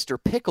 Mr.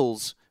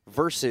 Pickles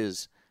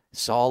versus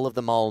Saul of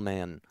the Mall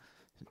Man.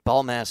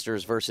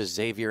 Ballmasters versus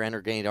Xavier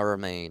Energate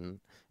Armain.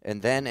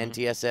 And then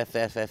NTSF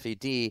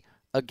FFED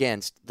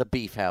against the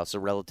Beef House, a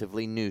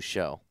relatively new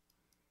show.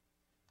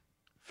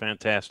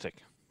 Fantastic.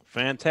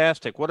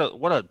 Fantastic. What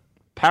a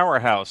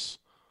powerhouse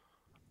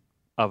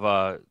of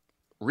a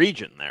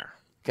region there.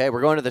 Okay,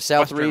 we're going to the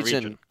South Western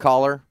region. region.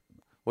 Caller,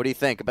 what do you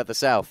think about the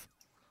South?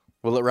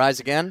 Will it rise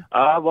again?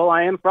 Well,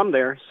 I am from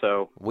there,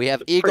 so We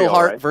have it's pretty Eagle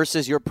Heart all right.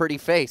 versus Your Pretty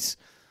Face.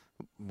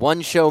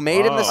 One show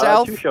made in the Oh.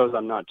 South, two shows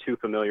I'm not too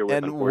familiar with,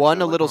 and one a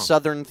unfortunately. little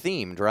Southern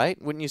themed, right?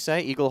 Wouldn't you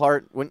say? Eagle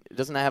Heart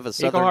doesn't have a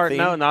Southern Eagle Heart, theme?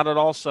 no, not at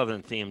all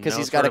Southern themed. 'Cause No,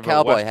 he's got sort a of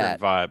cowboy Western hat.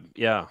 vibe.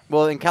 Yeah.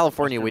 Well, in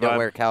California, Western we don't vibe.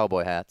 wear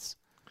cowboy hats.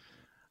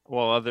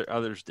 Well,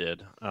 others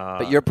did.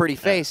 But Your Pretty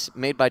Face,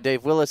 made by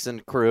Dave Willis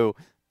and crew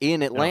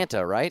in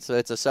Atlanta, right? So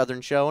it's a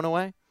Southern show in a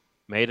way?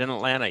 Made in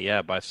Atlanta,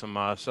 yeah, by some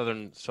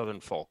southern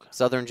folk.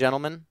 Southern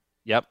gentlemen?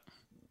 Yep.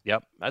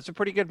 That's a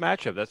pretty good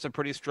matchup. That's a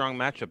pretty strong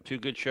matchup. Two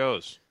good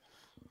shows.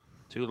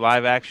 Two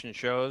live action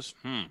shows.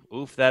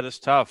 Oof, that is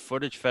tough.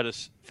 Footage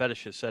fetish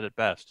has said it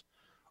best.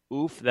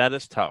 Oof, that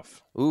is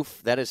tough.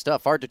 Oof, that is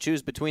tough. Hard to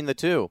choose between the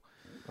two.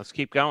 Let's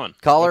keep going.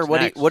 Caller,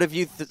 What's next? what have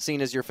you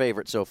seen as your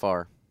favorite so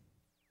far?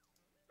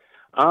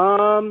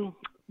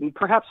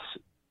 Perhaps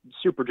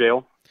Super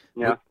Jail.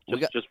 Yeah, We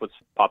got- just what's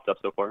popped up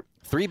so far.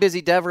 Three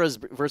Busy Devras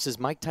versus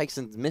Mike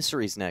Tyson's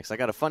Mysteries next. I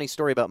got a funny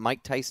story about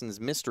Mike Tyson's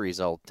Mysteries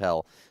I'll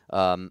tell.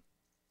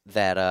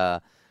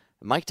 That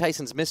Mike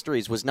Tyson's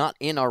Mysteries was not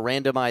in our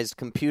randomized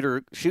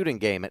computer shooting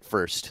game at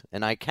first.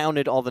 And I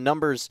counted all the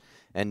numbers,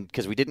 and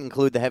because we didn't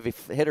include the heavy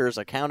hitters,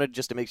 I counted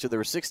just to make sure there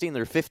were 60 and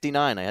there were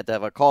 59. I had to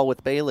have a call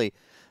with Bailey.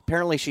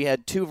 Apparently she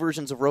had two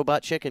versions of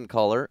Robot Chicken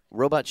Caller,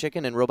 Robot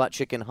Chicken and Robot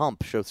Chicken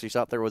Hump, so she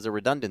thought there was a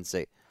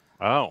redundancy.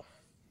 Oh,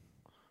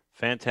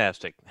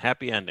 fantastic.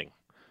 Happy ending.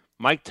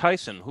 Mike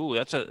Tyson. Ooh,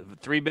 that's a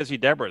Three Busy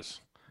Debras.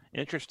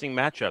 Interesting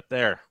matchup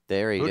there.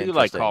 Very Who do you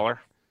like, interesting. caller?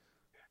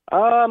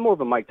 More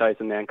of a Mike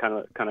Tyson man kind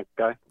of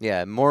guy.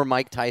 Yeah, more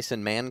Mike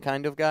Tyson man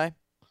kind of guy.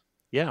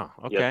 Yeah,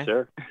 okay. Yes,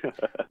 sir.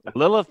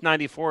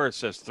 Lilith94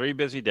 says Three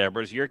Busy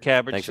Debras. Your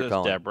Cabbage Thanks for says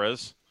calling.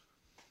 Debras.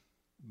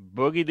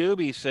 Boogie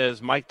Doobie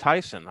says Mike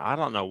Tyson. I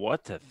don't know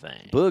what to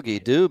think. Boogie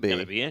It's going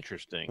to Doobie. be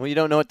interesting. Well, you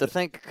don't know what to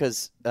think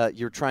because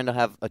you're trying to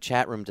have a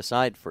chat room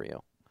decide for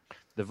you.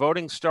 The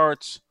voting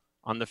starts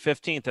on the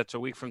 15th. That's a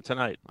week from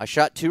tonight. I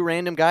shot two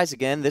random guys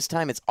again. This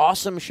time it's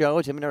Awesome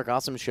Show, Tim and Eric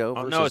Awesome Show.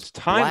 Oh, versus no, it's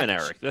Time Black and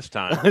Eric this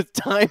time. It's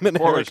Time and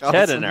Before it Eric. was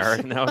Ted and Awesome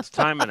Eric. Now it's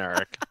Time and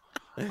Eric.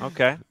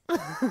 Okay.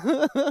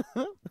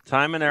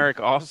 Time and Eric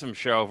Awesome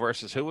Show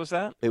versus who was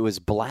that? It was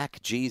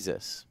Black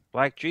Jesus.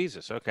 Black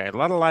Jesus. Okay. A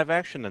lot of live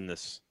action in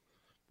this.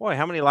 Boy,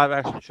 how many live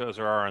action shows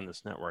there are on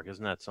this network?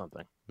 Isn't that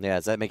something? Yeah,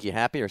 does that make you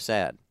happy or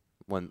sad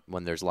when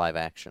there's live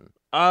action?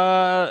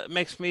 It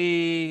makes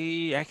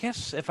me, I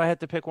guess if I had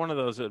to pick one of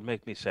those, it would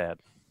make me sad.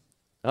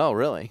 Oh,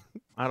 really?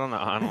 I don't know.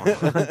 I don't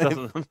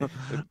know.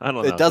 I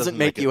don't know. It doesn't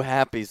make you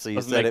happy, so you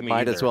doesn't said make it me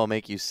might as either. well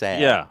make you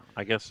sad. Yeah,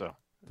 I guess so.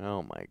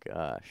 Oh, my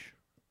gosh.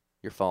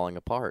 You're falling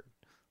apart.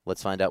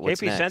 Let's find out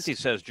what's KP next. Senti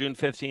says June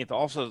 15th,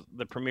 also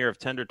the premiere of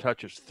Tender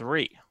Touches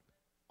 3.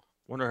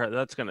 Wonder how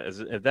that's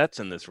if that's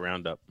in this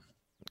roundup.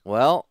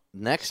 Well,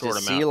 next Sort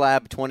is 'em out.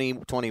 C-Lab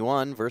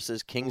 2021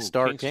 versus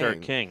Kingstar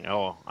King. King.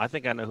 Oh, I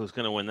think I know who's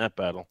going to win that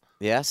battle.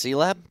 Yeah,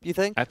 C-Lab, you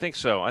think? I think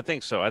so. I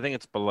think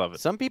it's beloved.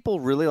 Some people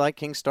really like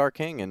Kingstar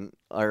King and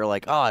are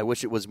like, oh, I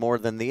wish it was more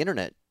than the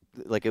internet.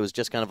 Like it was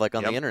just kind of like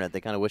on the internet.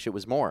 They kind of wish it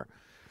was more.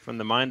 From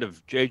the mind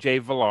of J.J.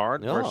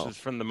 Villard versus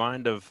from the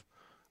mind of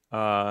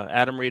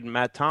Adam Reed and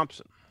Matt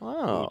Thompson.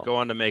 Oh. Who would go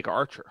on to make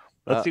Archer.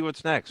 Let's see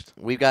what's next.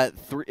 We've got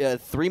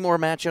three more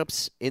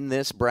matchups in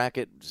this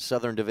bracket,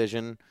 Southern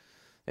Division.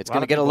 It's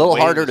going to get a little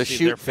harder to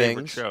shoot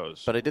things,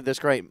 but I did this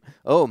great.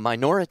 Oh,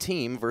 Minora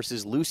Team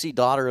versus Lucy,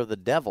 Daughter of the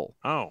Devil.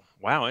 Oh,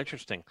 wow,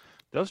 interesting.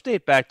 Those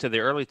date back to the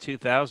early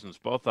 2000s,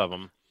 both of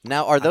them.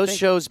 Now, are those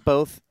shows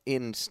both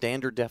in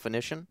standard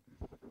definition?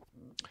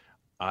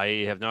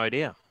 I have no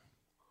idea.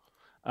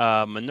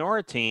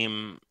 Minora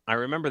Team, I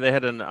remember they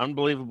had an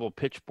unbelievable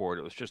pitch board.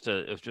 It was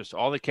just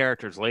all the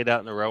characters laid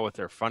out in a row with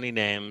their funny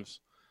names,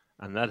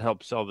 and that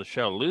helped sell the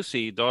show.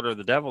 Lucy, Daughter of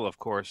the Devil, of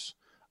course,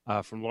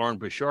 from Lauren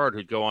Bouchard,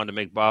 who'd go on to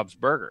make Bob's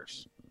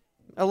Burgers.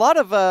 A lot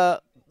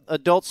of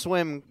Adult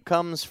Swim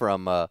comes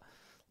from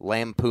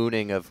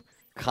lampooning of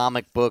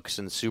comic books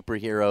and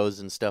superheroes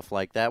and stuff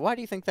like that. Why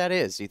do you think that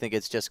is? Do you think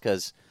it's just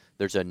because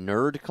there's a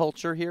nerd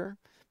culture here?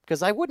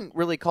 Because I wouldn't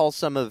really call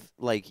some of,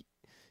 like,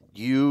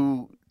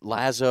 you,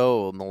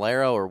 Lazo,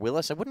 Malero, or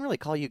Willis, I wouldn't really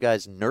call you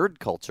guys nerd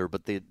culture,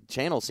 but the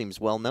channel seems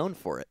well known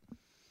for it.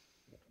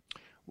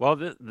 Well,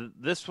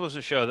 this was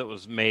a show that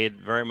was made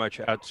very much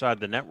outside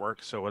the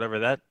network, so whatever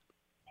that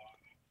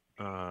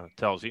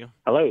tells you.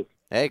 Hello.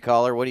 Hey,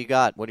 caller, what do you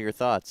got? What are your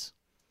thoughts?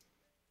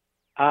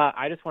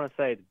 I just want to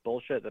say it's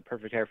bullshit that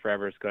Perfect Hair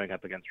Forever is going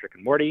up against Rick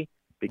and Morty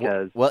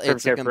because Perfect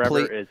it's Hair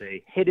Forever is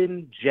a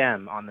hidden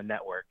gem on the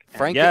network.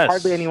 Frank,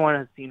 hardly anyone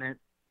has seen it.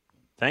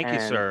 Thank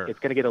you, sir. It's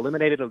going to get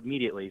eliminated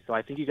immediately, so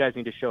I think you guys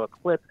need to show a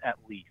clip at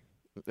least.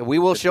 We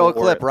will show a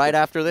clip right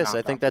after this.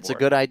 I think that's a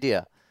good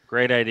idea.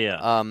 Great idea.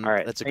 All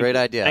right. That's a great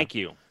idea. Thank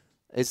you.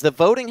 Is the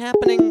voting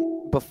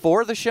happening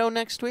before the show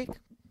next week?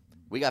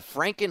 We got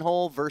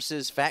Frankenhole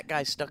versus Fat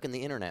Guy Stuck in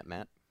the Internet,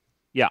 Matt.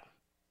 Yeah.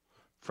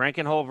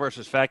 Frankenhole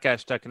versus Fat Guy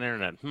Stuck in the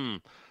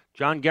Internet.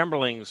 John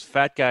Gemberling's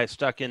Fat Guy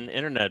Stuck in the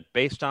Internet,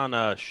 based on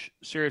a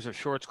series of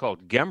shorts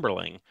called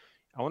Gemberling.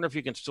 I wonder if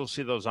you can still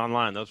see those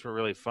online. Those were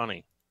really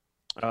funny.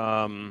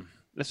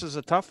 This is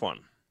a tough one.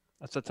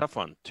 That's a tough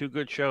one. Two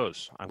good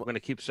shows. I'm going to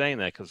keep saying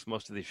that because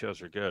most of these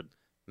shows are good.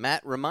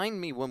 Matt, remind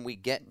me when we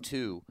get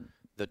to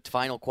the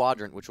final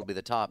quadrant, which will be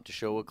the top, to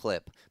show a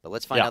clip. But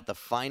let's find out the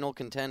final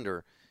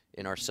contender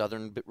in our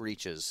Southern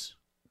Reaches.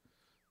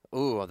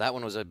 Ooh, that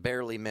one was a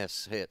barely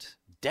miss hit.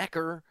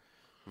 Decker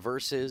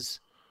versus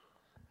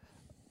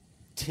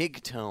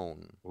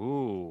Tigtone.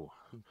 Ooh.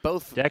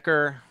 Both.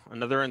 Decker,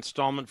 another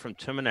installment from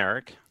Tim and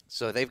Eric.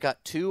 So they've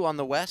got two on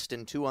the west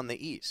and two on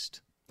the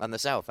east. On the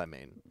south, I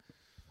mean.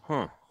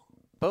 Huh.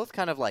 Both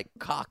kind of like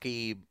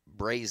cocky,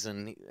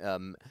 brazen,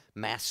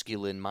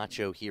 masculine,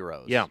 macho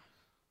heroes. Yeah.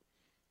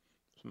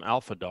 Some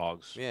alpha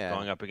dogs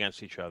going up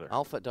against each other.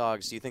 Alpha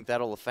dogs. Do you think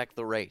that'll affect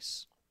the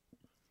race?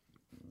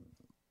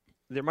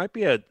 There might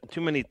be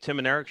too many Tim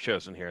and Eric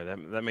shows in here.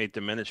 That may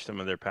diminish some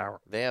of their power.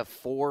 They have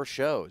 4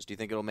 shows. Do you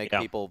think it'll make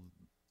people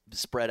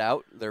spread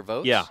out their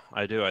votes? Yeah,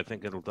 I do. I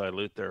think it'll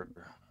dilute their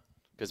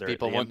because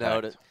people won't know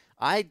it.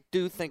 I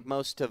do think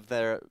most of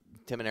their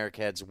Tim and Eric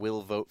heads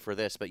will vote for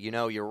this, but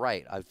you're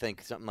right. I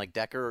think something like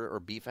Decker or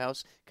Beef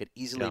House could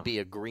easily be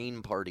a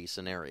Green Party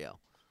scenario.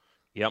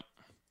 Yep.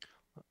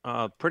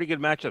 Pretty good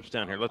matchups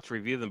down here. Let's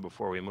review them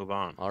before we move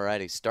on. All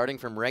righty. Starting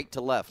from right to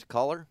left.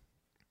 Caller?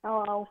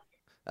 Hello.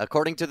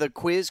 According to the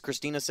quiz,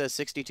 Christina says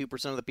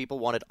 62% of the people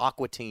wanted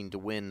Aqua Teen to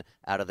win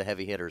out of the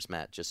heavy hitters,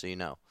 Matt, just so you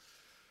know.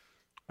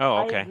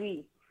 Oh, okay. I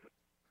agree.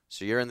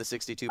 So you're in the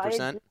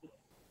 62%?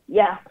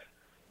 Yeah.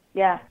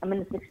 Yeah, I'm in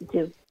the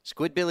 62.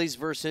 Squidbillies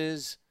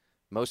versus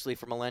Mostly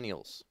for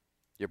Millennials.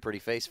 Your Pretty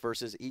Face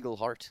versus Eagle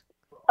Heart.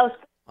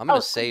 I'm going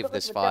to save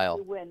this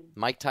file.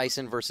 Mike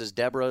Tyson versus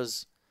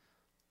Deborah's.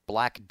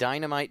 Black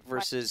Dynamite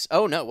versus...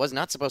 Oh, no, it was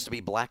not supposed to be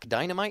Black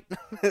Dynamite.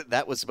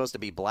 That was supposed to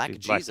be Black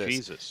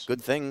Jesus.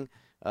 Good thing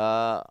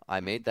I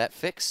made that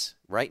fix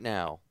right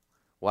now.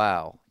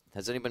 Wow.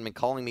 Has anyone been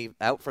calling me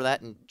out for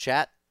that in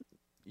chat,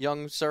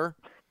 young sir?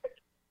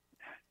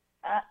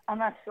 I'm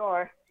not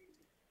sure.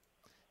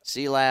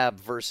 C-Lab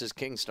versus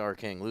Kingstar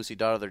King. Lucy,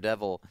 Daughter of the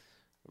Devil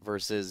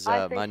versus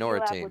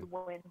Minora Team. Would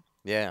win.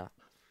 Yeah.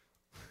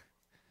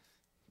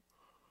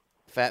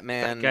 Fat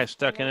Man. That guy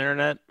Stuck in the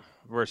Internet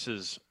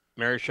versus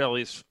Mary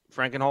Shelley's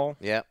Frankenhole.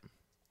 Yep.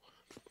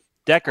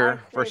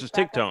 Decker versus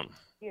Tigtone.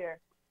 Here.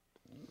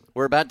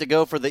 We're about to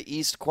go for the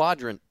East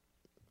Quadrant.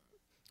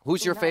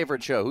 Who's your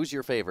favorite show? Who's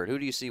your favorite? Who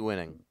do you see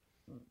winning?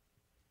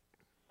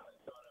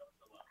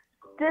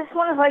 This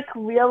one is like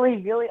really,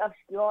 really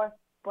obscure,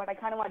 but I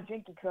kind of want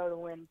Drinky Crow to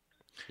win.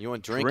 You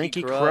want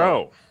Drinky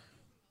Crow?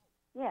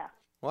 Yeah.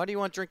 Why do you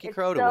want Drinky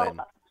Crow to win?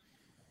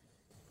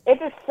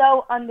 It is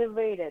so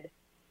underrated.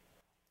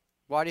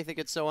 Why do you think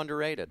it's so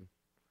underrated?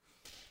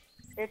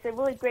 It's a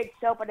really great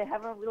show, but they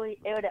haven't really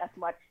aired it as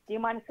much. Do you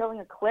mind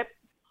showing a clip?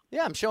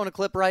 Yeah, I'm showing a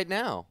clip right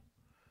now.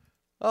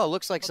 Oh, it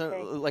looks like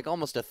Okay. like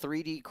almost a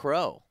 3D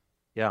crow.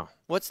 Yeah.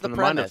 What's the From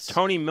the mind of premise?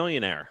 Tony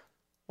Millionaire.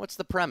 What's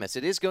the premise?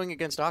 It is going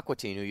against Aqua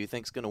Teen, who you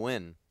think's going to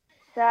win.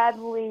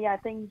 Sadly, I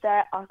think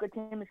that Aqua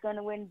Team is going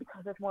to win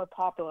because it's more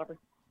popular.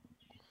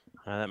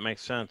 That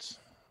makes sense.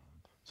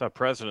 That's how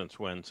presidents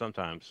win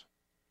sometimes.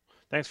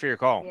 Thanks for your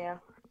call. Yeah.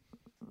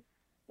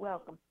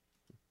 Welcome.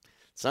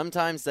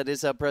 Sometimes that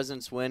is how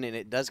presidents win, and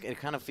it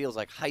kind of feels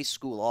like high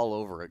school all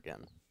over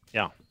again.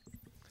 Yeah.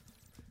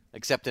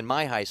 Except in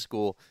my high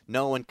school,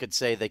 no one could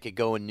say they could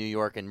go in New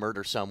York and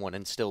murder someone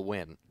and still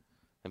win.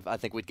 I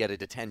think we'd get a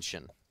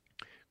detention.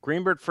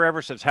 Greenbird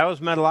Forever says, how is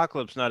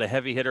Metalocalypse not a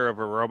heavy hitter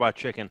over Robot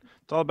Chicken?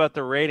 It's all about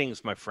the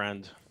ratings, my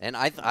friend. And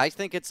I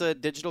think it's a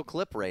digital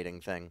clip rating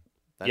thing.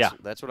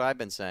 That's what I've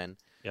been saying.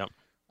 Yep.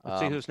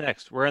 Let's see who's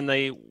next. We're in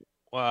the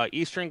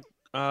Eastern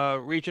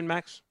region,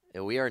 Max?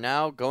 We are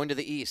now going to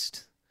the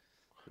East.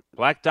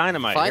 Black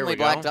Dynamite. Finally, Here we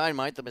Black go.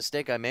 Dynamite, the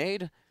mistake I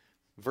made,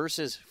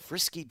 versus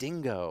Frisky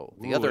Dingo,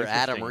 the Ooh, other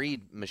Adam interesting.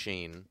 Reed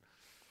machine.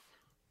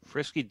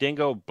 Frisky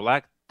Dingo,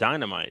 Black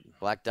Dynamite.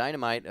 Black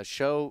Dynamite, a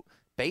show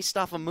based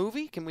off a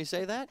movie. Can we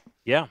say that?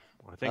 Yeah,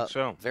 I think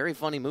so. Very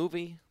funny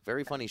movie,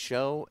 very funny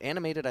show.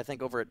 Animated, I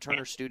think, over at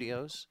Turner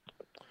Studios.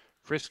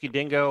 Frisky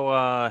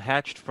Dingo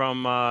hatched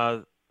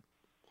from,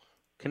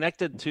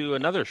 connected to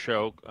another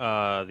show,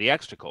 The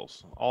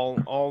Extracles,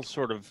 all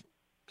sort of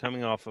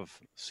coming off of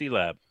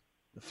C-Lab,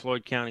 the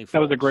Floyd County folks. That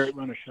was a great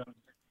run of shows.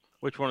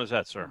 Which one is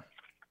that, sir?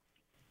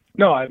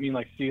 No, I mean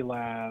like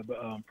C-Lab,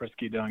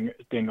 Frisky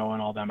Dingo,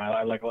 and all them.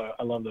 I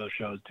love those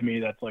shows. To me,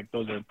 that's like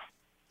those are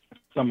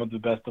some of the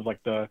best of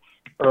like the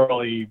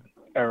early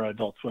era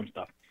Adult Swim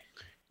stuff.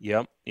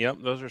 Yep.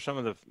 Those are some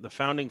of the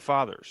founding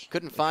fathers.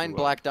 Couldn't find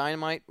Black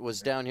Dynamite.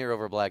 Was down here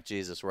over Black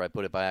Jesus, where I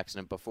put it by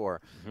accident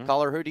before. Mm-hmm.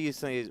 Caller, who do you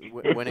think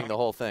is winning the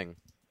whole thing?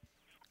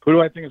 Who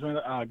do I think is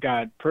winning?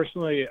 God,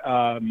 personally,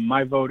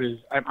 my vote is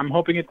I'm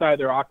hoping it's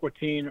either Aqua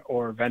Teen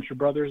or Venture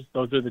Brothers.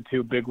 Those are the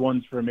two big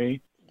ones for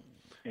me.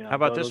 You know, How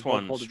about those this both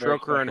one? hold a very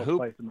Stroker and special Hoop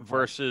place in my heart.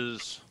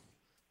 versus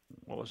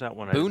what was that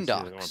one? I didn't see the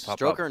one Boondocks. pop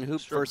Stroker up. and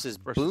Hoop versus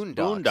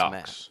Boondocks. Boondocks.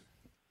 Matt.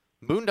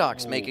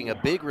 Boondocks making a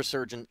big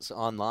resurgence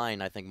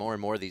online, I think, more and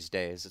more these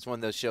days. It's one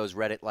of those shows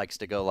Reddit likes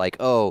to go like,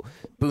 oh,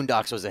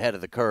 Boondocks was ahead of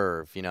the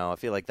curve. You know, I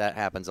feel like that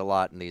happens a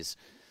lot in these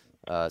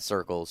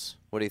circles.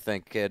 What do you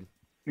think, kid?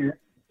 Yeah.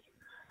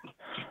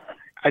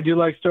 I do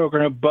like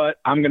Stoker, but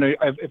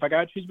if I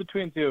got to choose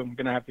between two, I'm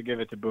gonna have to give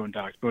it to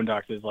Boondocks.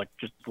 Boondocks is like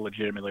just a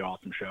legitimately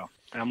awesome show,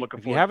 and I'm looking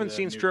If forward. you haven't to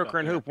seen the new Stroker stuff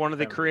and they're Hoop, one of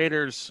the having.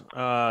 creators,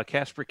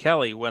 Casper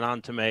Kelly, went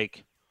on to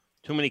make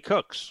Too Many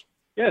Cooks.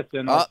 Yes,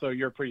 and also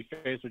Your Pretty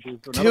Face, which is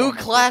another Two one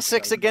that's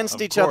classics really against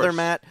Of each other, course.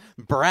 Matt.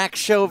 Brack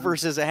Show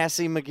versus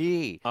Assy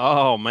McGee.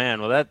 Oh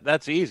man, well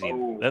that's easy.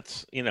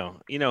 That's you know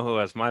who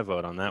has my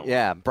vote on that one.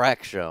 Yeah,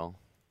 Brack Show.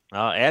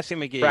 Assy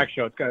McGee. Brack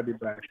Show. It's got to be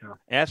Brack Show.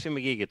 Assy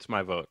McGee gets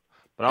my vote,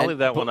 but I'll And- leave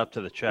that but one up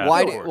to the chat.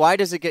 Why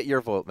does it get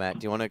your vote, Matt?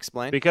 Do you want to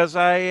explain? Because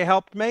I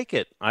helped make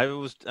it. I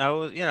was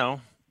you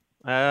know.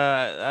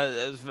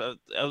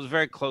 It was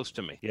very close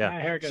to me. Yeah,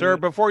 Yeah, here it sir.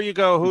 goes. Before you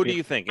go, who do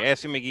you think,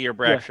 Assy McGee or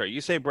Brack Show?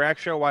 You say Brack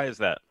Show. Why is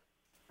that?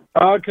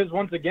 Because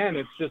once again,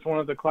 it's just one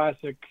of the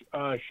classic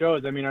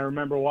shows. I mean, I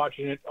remember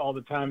watching it all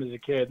the time as a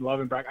kid,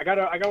 loving Brack. I got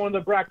one of the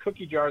Brack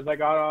cookie jars I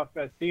got off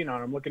at Scene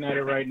on. I'm looking at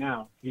it right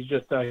now. He's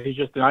just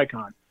an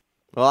icon.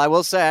 Well, I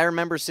will say I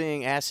remember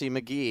seeing Assy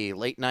McGee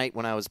late night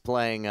when I was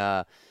playing.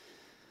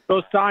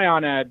 Those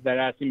Scion ads that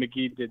Assy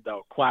McGee did,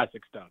 though,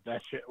 classic stuff.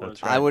 That shit was.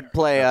 That's right. I would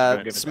play That's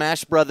right.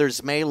 Smash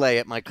Brothers Melee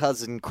at my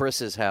cousin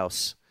Chris's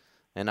house,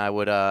 and I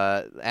would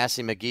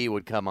Assy McGee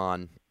would come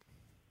on.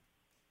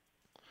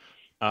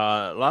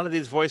 A lot of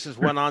these voices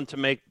went on to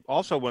make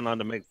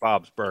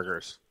Bob's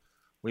Burgers.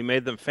 We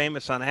made them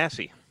famous on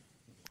Assy.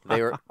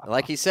 They were,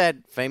 like he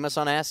said, famous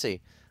on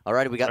Assy. All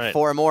right, we got Right.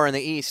 4 more in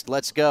the East.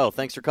 Let's go.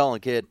 Thanks for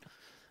calling, kid.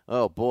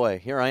 Oh, boy.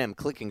 Here I am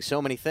clicking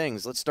so many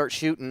things. Let's start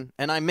shooting.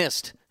 And I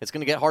missed. It's going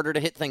to get harder to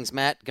hit things,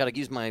 Matt. Got to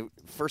use my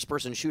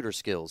first-person shooter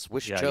skills.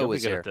 Wish Yeah, Joe you'll be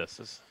was good here. at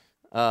this.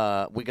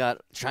 We got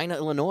China,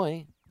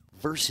 Illinois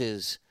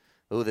versus,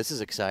 oh, this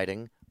is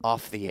exciting,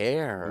 Off the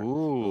Air.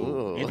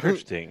 Ooh,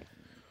 interesting.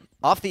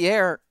 Off the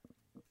Air,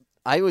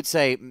 I would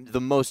say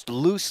the most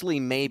loosely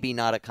maybe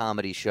not a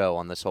comedy show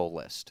on this whole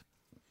list.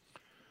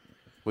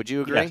 Would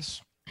you agree?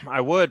 Yes, I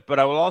would, but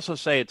I will also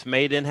say it's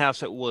made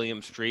in-house at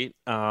William Street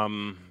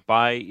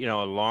by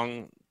a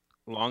long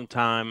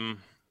time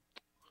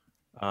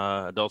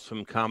Adult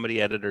Swim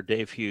comedy editor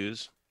Dave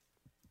Hughes,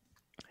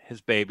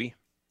 his baby,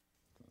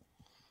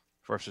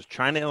 versus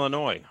China,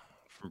 Illinois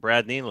from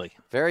Brad Neely.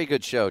 Very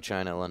good show,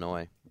 China,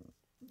 Illinois.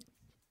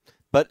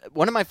 But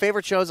one of my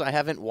favorite shows I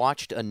haven't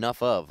watched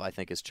enough of, I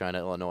think, is China,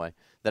 Illinois.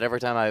 That every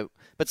time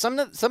but some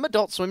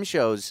Adult Swim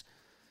shows,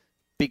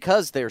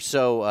 because they're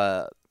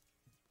so,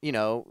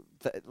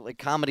 like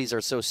comedies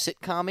are so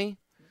sitcom-y.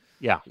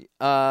 Yeah.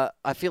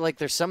 I feel like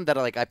there's some that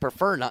I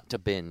prefer not to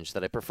binge,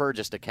 that I prefer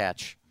just to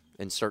catch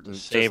in certain,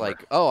 just Savor.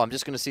 like, oh, I'm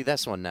just going to see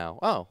this one now.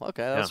 Oh,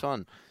 okay, that's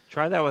fun.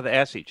 Try that with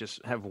Assy.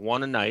 Just have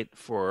one a night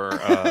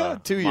for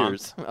 2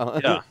 years.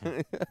 Yeah.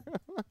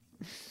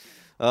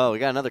 Oh, we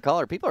got another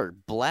caller. People are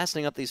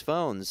blasting up these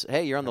phones.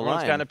 Hey, you're on the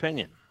Everyone's line. got an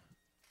opinion.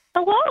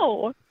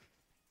 Hello.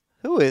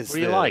 Who is What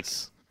do you this?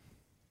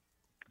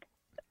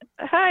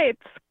 like? Hi,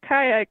 it's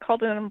Kai. I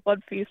called in on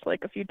Blood Feast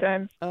like a few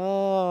times.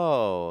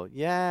 Oh,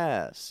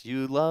 yes.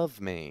 You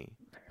love me.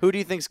 Who do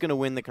you think's going to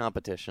win the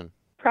competition?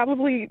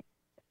 Probably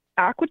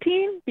Aqua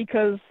Teen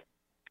because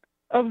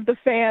of the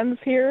fans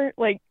here.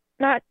 Like,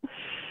 not.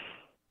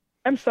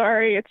 I'm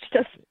sorry. It's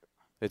just.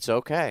 It's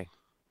okay.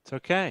 It's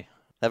okay.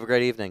 Have a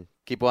great evening.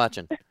 Keep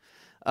watching.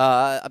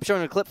 I'm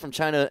showing a clip from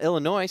China,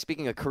 Illinois,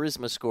 speaking of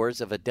charisma scores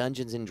of a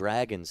Dungeons &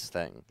 Dragons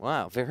thing.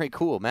 Wow, very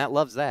cool. Matt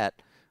loves that.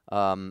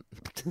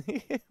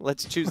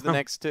 Let's choose the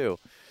next two.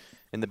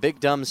 And the big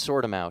dumb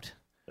sort them out.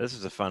 This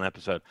is a fun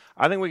episode.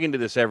 I think we can do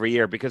this every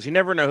year because you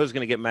never know who's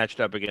going to get matched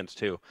up against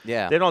who.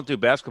 Yeah. They don't do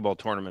basketball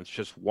tournaments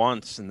just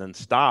once and then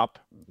stop.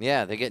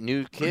 Yeah, they get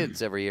new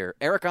kids every year.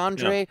 Eric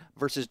Andre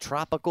versus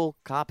Tropical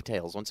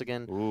Cocktails. Once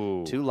again,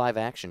 two live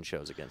action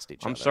shows against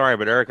each other. I'm sorry,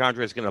 but Eric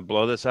Andre is going to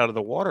blow this out of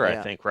the water,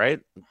 I think, right?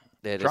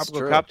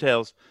 Tropical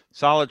Cocktails,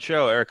 solid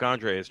show. Eric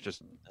Andre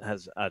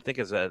has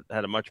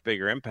had a much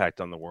bigger impact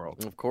on the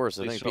world. Of course,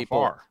 I think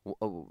people.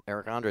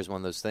 Eric Andre is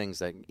one of those things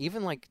that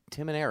even like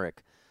Tim and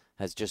Eric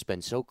has just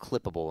been so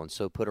clippable and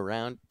so put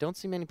around. Don't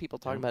see many people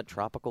talking about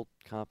Tropical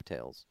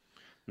Cocktails.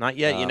 Not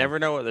yet. You never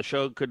know what the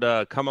show could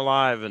come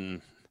alive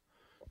in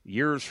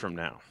years from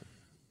now.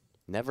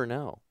 Never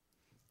know.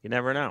 You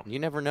never know. You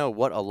never know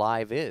what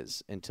alive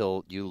is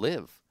until you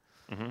live.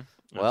 Mm-hmm.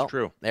 That's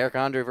true. Eric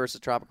Andre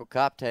versus Tropical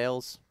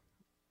Cocktails.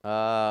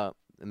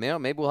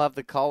 Maybe we'll have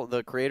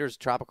the creators of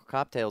Tropical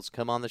Cocktails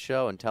come on the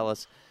show and tell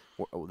us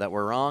that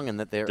we're wrong and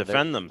that they're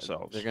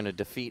themselves. They're going to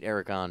defeat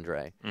Eric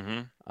Andre.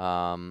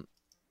 Mm-hmm.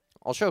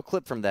 I'll show a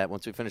clip from that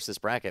once we finish this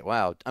bracket.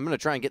 Wow, I'm going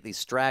to try and get these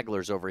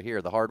stragglers over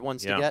here, the hard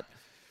ones to get.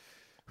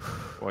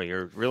 Well,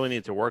 you really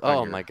need to work on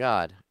Oh, my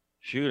God.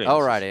 Shooting.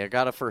 All righty, I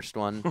got a first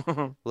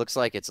one. Looks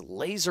like it's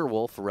Laser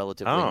Wolf, a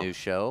relatively new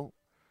show,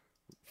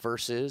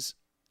 versus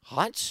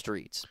Hot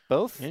Streets.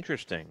 Both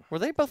interesting. Were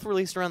they both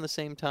released around the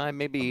same time?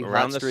 Maybe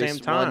around Hot the Streets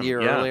same time, 1 year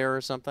earlier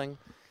or something?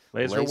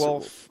 Laser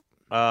Wolf,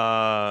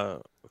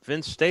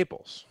 Vince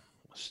Staples,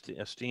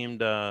 esteemed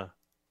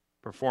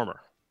performer.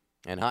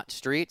 And Hot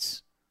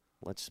Streets,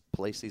 let's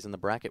place these in the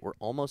bracket. We're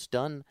almost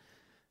done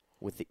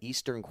with the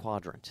Eastern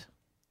Quadrant.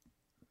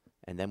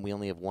 And then we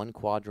only have one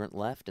quadrant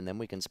left, and then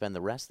we can spend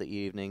the rest of the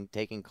evening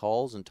taking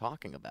calls and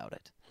talking about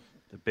it.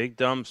 The big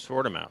dumb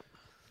sort them out.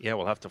 Yeah,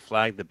 we'll have to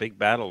flag the big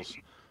battles,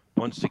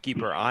 ones to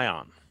keep our eye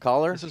on.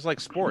 Caller? This is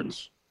like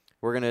sports.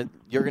 You're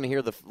gonna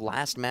hear the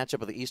last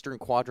matchup of the Eastern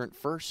Quadrant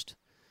first.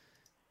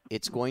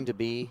 It's going to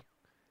be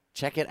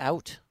Check It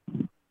Out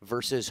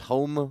versus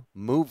Home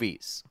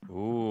Movies.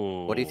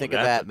 Ooh. What do you think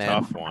of that, man?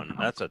 That's a tough one.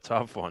 That's a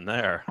tough one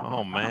there.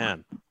 Oh,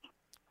 man.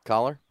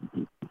 Caller?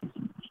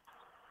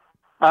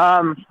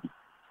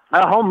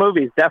 Home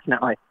Movies,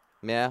 definitely.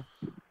 Yeah.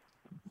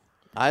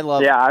 I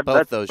love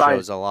both those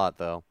shows a lot,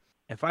 though.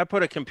 If I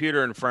put a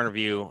computer in front of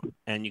you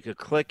and you could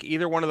click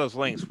either one of those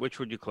links, which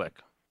would you click?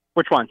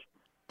 Which one?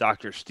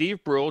 Dr.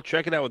 Steve Brule.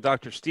 Check it out with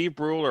Dr. Steve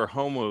Brule or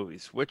Home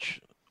Movies.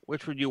 Which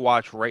would you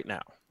watch right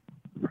now?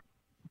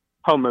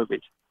 Home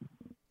Movies.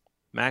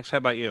 Max, how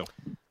about you?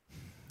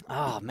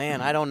 Oh,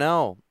 man, I don't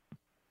know.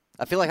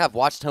 I feel like I've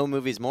watched Home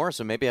Movies more,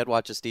 so maybe I'd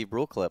watch a Steve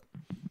Brule clip.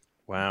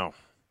 Wow.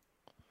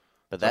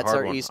 But that's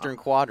our Eastern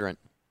Quadrant.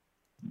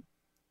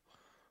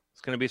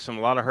 It's going to be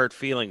a lot of hurt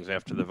feelings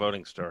after the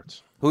voting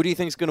starts. Who do you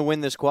think's going to win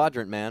this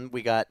quadrant, man?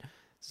 We got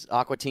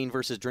Aqua Teen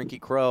versus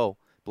Drinky Crow,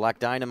 Black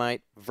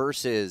Dynamite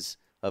versus,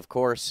 of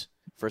course,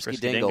 Frisky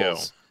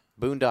Dingles,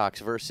 Boondocks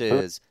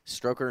versus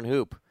Stroker and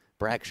Hoop,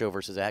 Bragg Show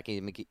versus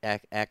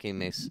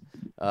Akimis,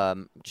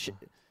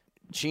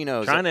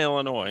 Chino's China,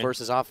 Illinois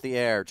versus Off the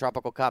Air,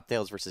 Tropical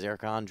Cocktails versus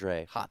Eric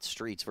Andre, Hot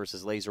Streets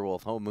versus Laser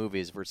Wolf, Home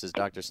Movies versus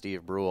Dr.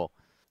 Steve Brule.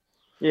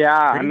 Yeah,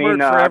 I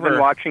mean, I've been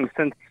watching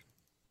since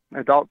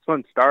Adult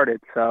Swim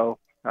started, so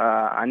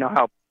I know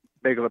how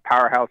big of a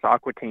powerhouse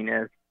Aqua Teen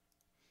is.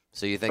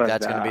 So you think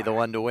that's going to be the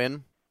one to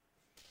win?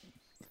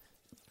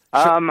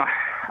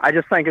 I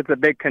just think it's a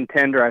big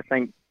contender. I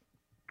think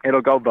it'll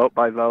go vote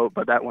by vote,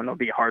 but that one will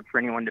be hard for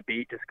anyone to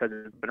beat just because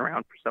it's been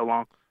around for so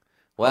long.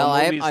 Well,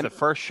 I'm the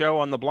first show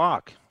on the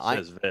block,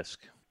 says Visk.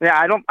 Yeah,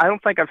 I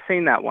don't think I've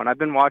seen that one. I've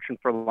been watching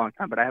for a long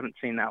time, but I haven't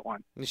seen that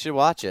one. You should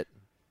watch it.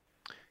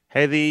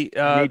 Hey,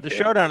 the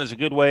Showdown is a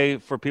good way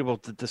for people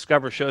to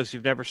discover shows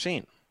you've never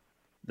seen.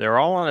 They're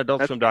all on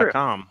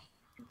AdultSwim.com.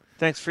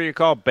 Thanks for your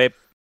call, babe.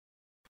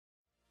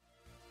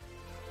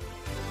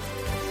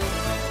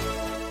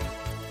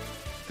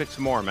 Pick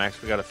some more,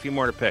 Max. We got a few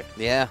more to pick.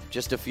 Yeah,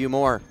 just a few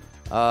more.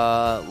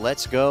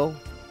 Let's go.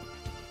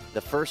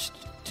 The first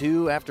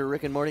two after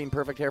Rick and Morty and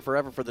Perfect Hair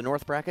Forever for the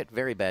North bracket.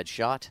 Very bad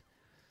shot.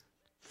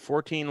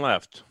 14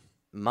 left.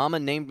 Mama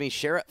named me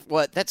Sheriff.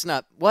 What? That's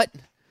not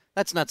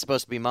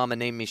supposed to be Mama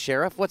named me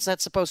Sheriff. What's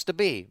that supposed to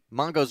be?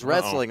 Mongo's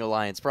Wrestling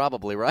Alliance,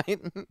 probably, right?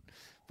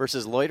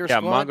 Versus Loiter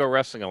Squad. Yeah, Mongo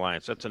Wrestling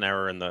Alliance. That's an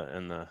error in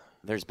the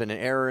There's been an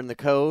error in the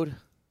code,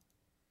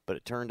 but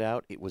it turned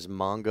out it was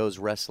Mongo's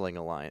Wrestling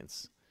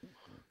Alliance.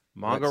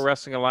 Mongo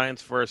Wrestling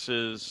Alliance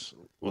versus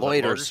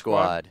Loiter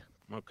Squad.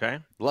 Okay.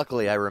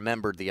 Luckily, I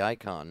remembered the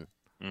icon.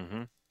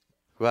 Mm-hmm.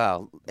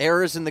 Wow.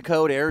 Errors in the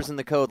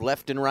code,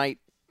 left and right.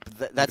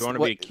 That's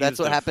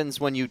what happens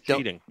when you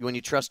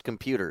trust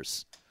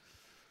computers.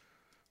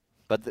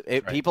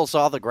 But people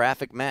saw the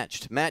graphic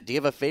matched. Matt, do you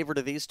have a favorite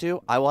of these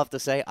two? I will have to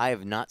say I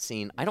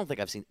don't think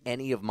I've seen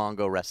any of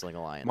Mongo Wrestling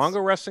Alliance.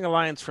 Mongo Wrestling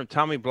Alliance from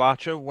Tommy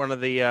Blacha, one of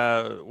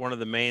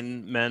the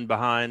main men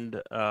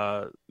behind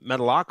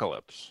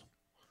Metalocalypse,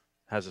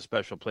 has a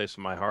special place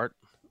in my heart.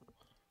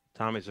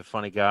 Tommy's a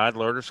funny guy.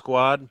 Loiter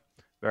Squad,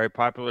 very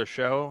popular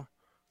show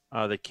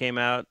that came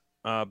out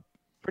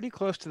pretty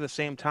close to the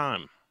same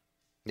time.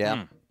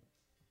 Yeah.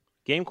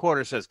 Game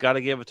Quarter says, got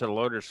to give it to the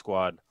Loiter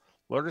Squad.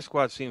 Loiter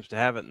Squad seems to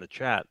have it in the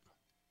chat.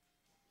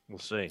 We'll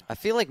see. I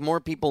feel like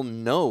more people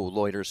know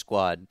Loiter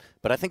Squad,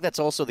 but I think that's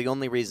also the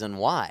only reason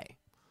why.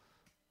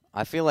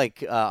 I feel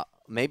like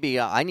maybe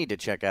I need to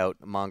check out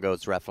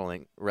Mongo's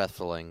Wrestling,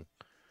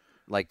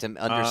 like to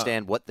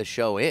understand what the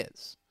show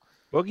is.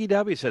 Boogie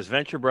W says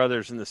Venture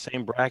Brothers in the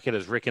same bracket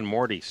as Rick and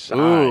Morty. Sigh.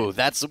 Ooh,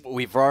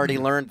 we've already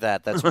learned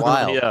that. That's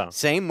wild. Yeah.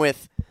 Same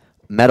with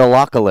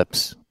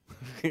Metalocalypse.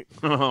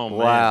 Oh, man.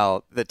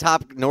 Wow. The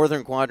top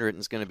northern quadrant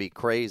is going to be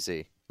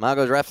crazy.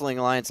 Mongo's Wrestling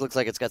Alliance looks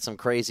like it's got some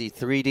crazy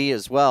 3D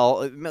as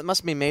well. It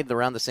must be made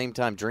around the same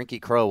time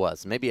Drinky Crow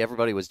was. Maybe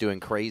everybody was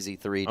doing crazy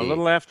 3D. A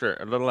little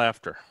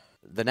after.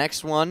 The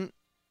next one,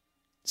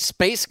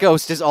 Space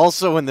Ghost is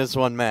also in this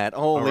one, Matt.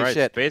 Holy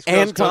shit. Space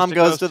and Ghost Tom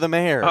Goes to the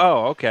Mayor.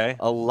 Oh, okay.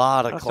 A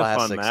lot of That's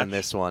classics in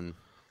this one.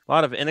 A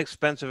lot of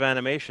inexpensive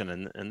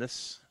animation in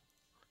this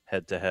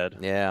head-to-head.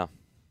 Yeah.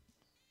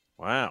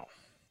 Wow.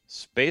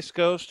 Space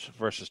Ghost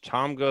versus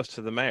Tom Goes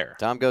to the Mayor.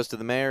 Tom Goes to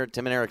the Mayor,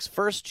 Tim and Eric's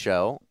first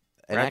show,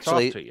 and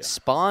actually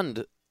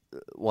spawned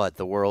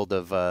the world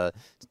of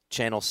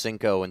Channel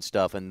Cinco and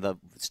stuff, and the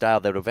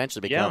style that would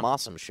eventually become an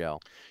awesome show.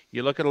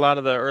 You look at a lot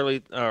of the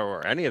early,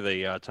 or any of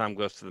the Tom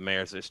Goes to the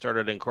Mayors, they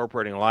started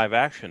incorporating live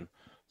action.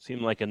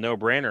 Seemed like a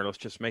no-brainer. Let's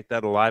just make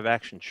that a live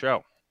action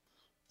show.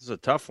 This is a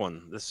tough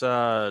one. This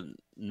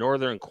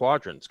northern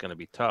quadrant is going to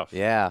be tough.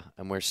 Yeah,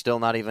 and we're still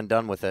not even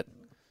done with it.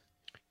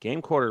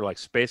 Game Quarter like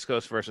Space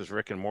Ghost versus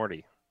Rick and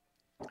Morty.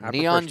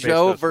 Neon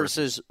Joe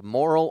versus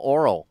Moral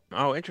Oral.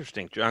 Oh,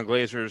 interesting. John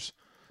Glazer's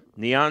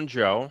Neon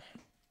Joe.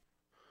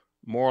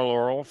 Moral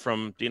Oral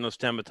from Dinos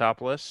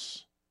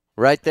Stamatopoulos.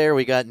 Right there,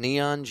 we got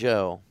Neon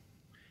Joe.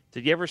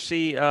 Did you ever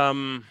see...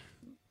 I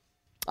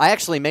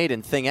actually made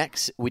in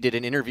ThingX, we did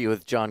an interview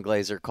with John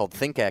Glazer called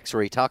ThinkX,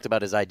 where he talked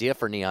about his idea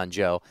for Neon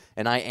Joe,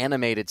 and I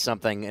animated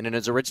something, and in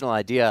his original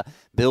idea,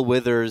 Bill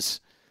Withers,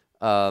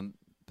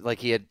 like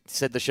he had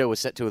said the show was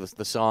set to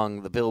the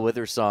song, the Bill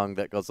Withers song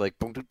that goes like,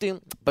 boom, boom,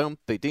 boom, boom,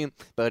 I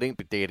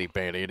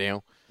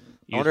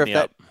wonder if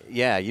that,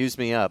 use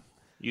me up.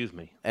 Use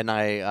me. And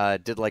I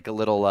did like a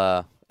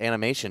little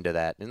animation to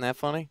that. Isn't that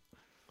funny?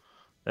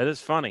 That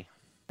is funny.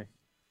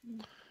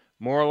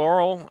 Moral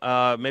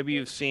Oral, maybe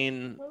you've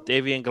seen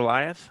Davy and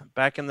Goliath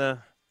back in the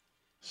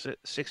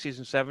 60s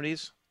and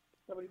 70s.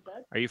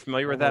 Are you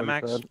familiar with that,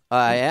 Max?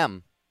 I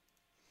am.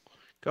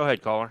 Go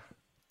ahead, caller.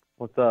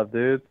 What's up,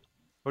 dude?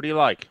 What do you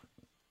like?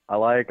 I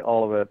like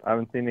all of it. I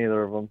haven't seen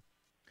either of them.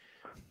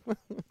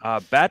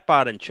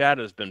 Batbot in chat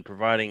has been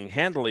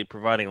handily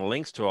providing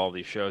links to all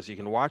these shows. You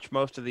can watch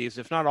most of these,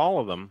 if not all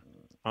of them,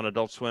 on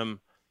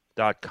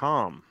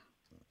AdultSwim.com.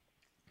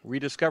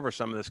 Rediscover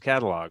some of this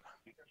catalog.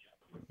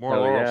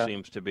 Moral Oral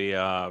seems to be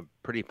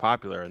pretty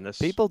popular in this.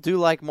 People do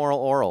like Moral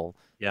Oral.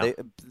 Yeah.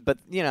 But,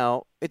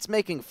 it's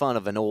making fun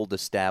of an old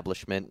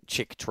establishment,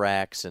 Chick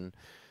Tracks and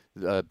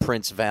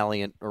Prince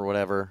Valiant or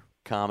whatever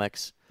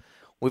comics.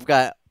 We've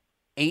got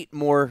 8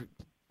 more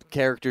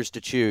characters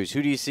to choose.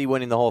 Who do you see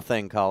winning the whole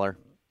thing, caller?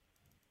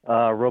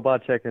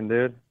 Robot Chicken,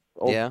 dude.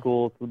 Old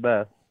school, it's the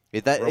best.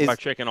 Robot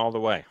Chicken all the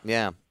way.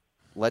 Yeah.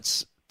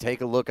 Let's take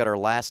a look at our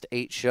last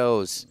 8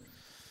 shows.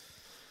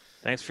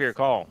 Thanks for your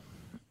call.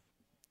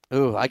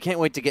 Ooh, I can't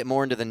wait to get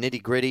more into the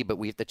nitty-gritty, but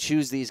we have to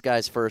choose these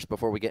guys first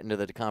before we get into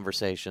the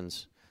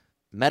conversations.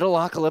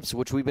 Metalocalypse,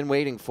 which we've been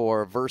waiting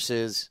for,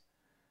 versus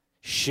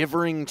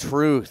Shivering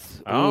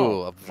Truth.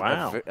 Oh,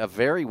 wow. A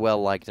very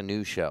well-liked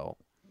new show.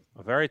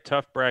 A very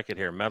tough bracket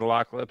here.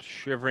 Metalocalypse,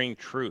 Shivering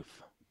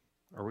Truth.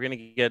 Are we going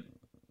to get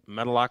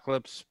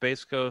Metalocalypse,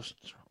 Space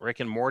Ghost,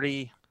 Rick and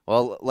Morty?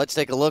 Well, let's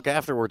take a look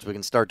afterwards. We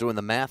can start doing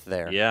the math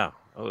there. Yeah.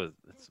 Oh,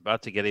 it's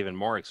about to get even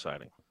more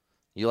exciting.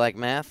 You like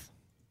math?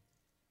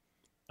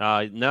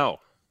 No.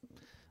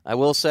 I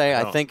will say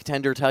I think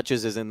Tender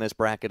Touches is in this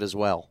bracket as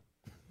well.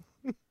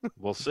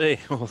 We'll see.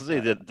 We'll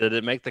see. Did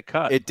it make the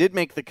cut? It did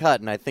make the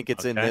cut, and I think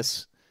it's in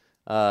this.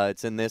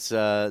 It's in this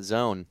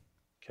zone.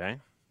 Okay.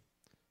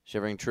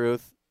 Shivering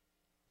Truth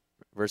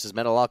versus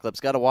Metalocalypse.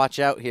 Got to watch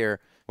out here.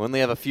 We only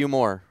have a few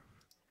more.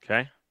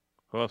 Okay.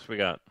 Who else we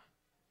got?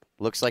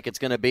 Looks like it's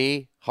going to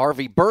be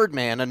Harvey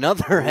Birdman,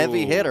 another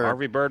heavy hitter.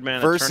 Harvey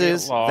Birdman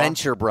versus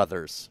Venture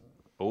Brothers.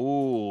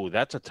 Ooh,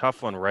 that's a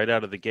tough one right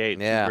out of the gate.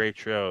 Yeah. 2 great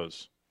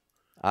shows.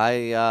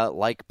 I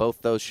like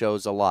both those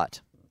shows a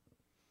lot.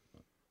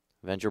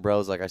 Venture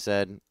Bros, like I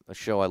said, a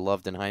show I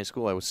loved in high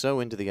school. I was so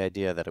into the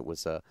idea that it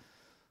was a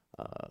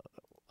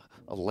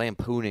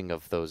lampooning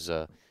of those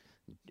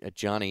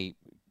Johnny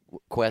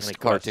Quest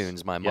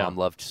cartoons my mom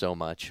loved so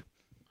much.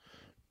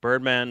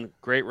 Birdman,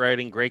 great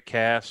writing, great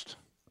cast.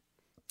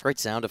 Great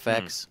sound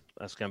effects.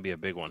 That's going to be a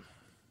big one.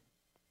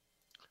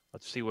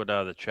 Let's see what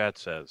the chat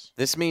says.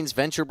 This means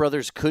Venture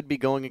Brothers could be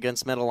going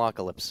against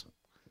Metalocalypse.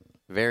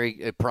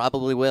 It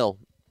probably will.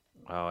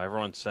 Oh,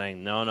 everyone's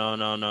saying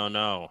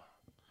no.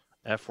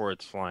 F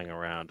words flying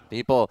around.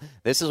 People,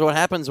 this is what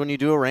happens when you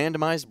do a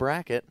randomized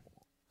bracket.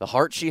 The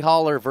Heart She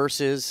Holler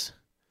versus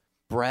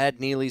Brad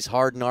Neely's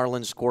Hard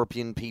Gnarlin'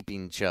 Scorpion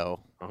Peeping Show.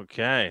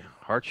 Okay.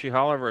 Heart She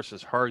Holler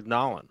versus Hard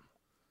Gnarlin'.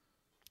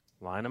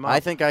 Line them up. I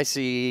think I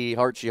see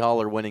Heart She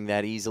Holler winning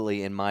that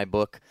easily in my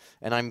book.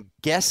 And I'm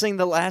guessing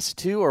the last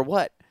two are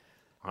what?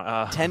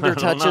 Tender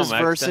Touches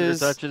versus...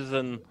 Tender Touches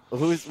and...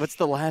 What's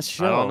the last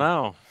show? I don't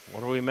know.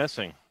 What are we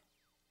missing?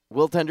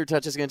 Will Tender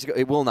Touches going to go?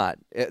 It will not.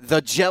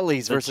 The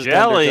Jellies versus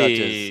Jellies.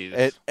 Tender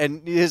Touches.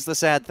 And here's the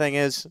sad thing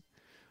is,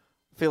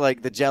 I feel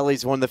like the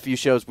Jellies, one of the few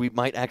shows we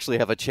might actually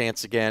have a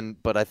chance again,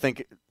 but I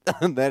think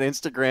that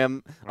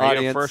Instagram Are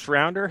audience... you a first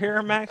rounder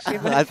here, Max?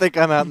 I think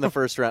I'm out in the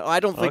first round. I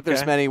don't think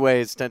there's many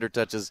ways Tender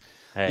Touches...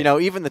 Hey. You know,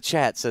 even the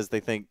chat says they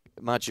think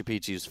Machu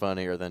Picchu is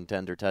funnier than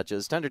Tender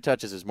Touches. Tender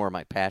Touches is more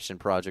my passion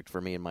project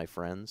for me and my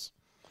friends.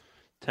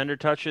 Tender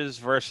Touches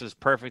versus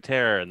Perfect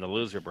Hair in the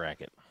loser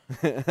bracket.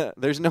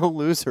 There's no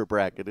loser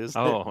bracket, is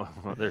there? Oh,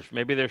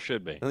 maybe there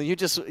should be. You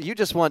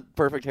just want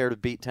Perfect Hair to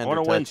beat Tender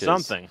Touches. I want to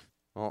win something.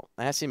 Well,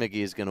 Assy McGee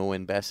is going to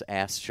win Best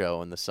Ass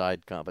Show in the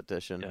side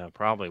competition. Yeah,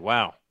 probably.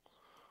 Wow.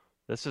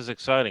 This is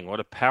exciting. What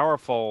a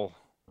powerful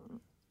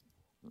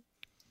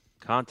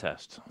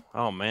contest.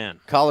 Oh, man.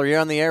 Caller, you're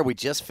on the air. We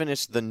just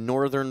finished the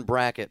northern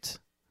bracket.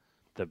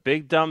 The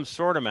Big Dumb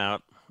Sort 'em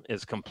Out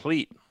is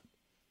complete.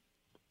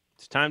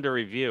 It's time to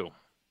review.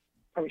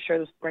 Are we sure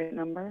this is the right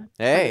number?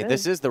 Hey,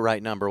 this is the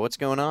right number. What's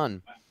going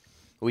on?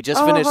 We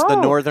just finished the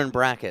northern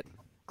bracket.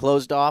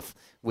 Closed off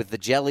with the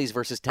Jellies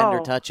versus Tender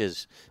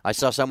Touches. I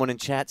saw someone in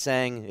chat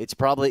saying it's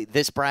probably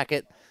this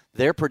bracket.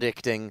 They're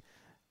predicting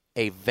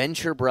a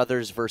Venture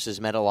Brothers versus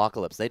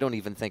Metalocalypse. They don't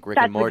even think Rick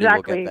and Morty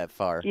will get that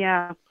far.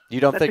 Yeah. You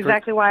don't That's think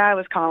exactly why I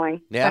was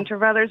calling. Yeah? Venture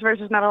Brothers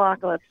versus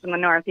Metalocalypse in the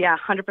north. Yeah,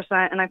 100%.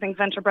 And I think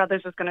Venture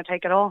Brothers is going to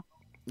take it all.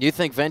 You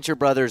think Venture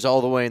Brothers all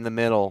the way in the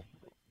middle?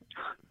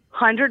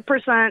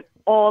 100%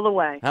 all the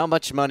way. How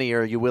much money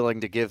are you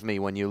willing to give me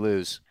when you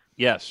lose?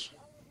 Yes.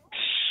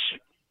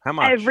 How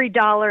much? Every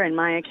dollar in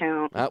my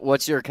account.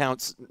 What's your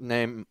account's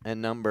name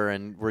and number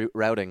and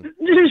routing?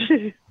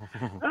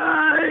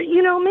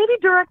 Maybe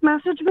direct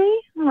message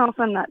me, and I'll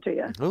send that to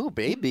you. Oh,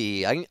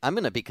 baby. I'm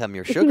going to become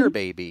your sugar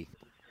baby.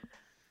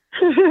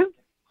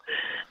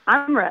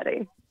 I'm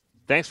ready.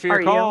 Thanks for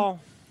your call.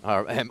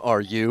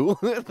 Are you?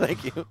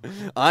 Thank you.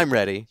 I'm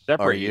ready.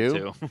 Separate Are you?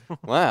 two.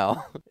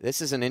 Wow.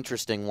 This is an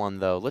interesting one,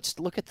 though. Let's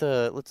look at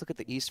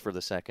the East for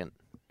the second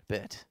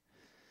bit.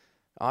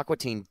 Aqua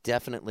Teen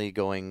definitely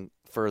going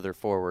further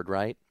forward,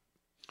 right?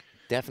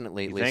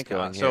 Definitely at least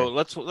going so here.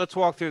 let's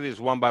walk through these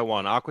one by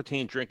one. Aqua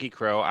Teen, Drinky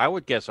Crow. I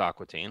would guess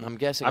Aqua Teen. I'm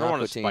guessing I don't Aqua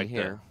want to Teen spike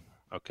here. there.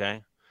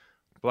 Okay.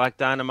 Black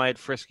Dynamite,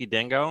 Frisky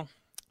Dingo.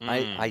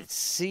 I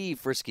see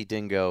Frisky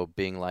Dingo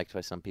being liked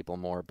by some people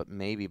more, but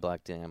maybe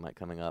Black Dynamite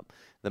coming up.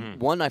 The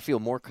one I feel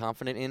more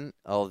confident in,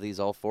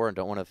 all four, and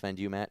don't want to offend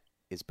you, Matt,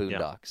 is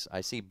Boondocks.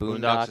 I see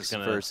Boondocks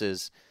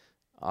versus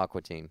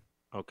Aqua Teen.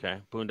 Okay.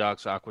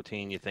 Boondocks, Aqua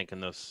Teen, you thinking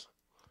this?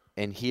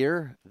 And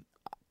here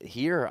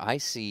I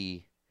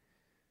see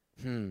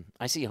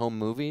Home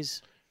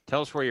Movies.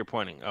 Tell us where you're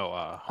pointing.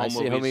 Home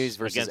Movies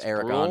versus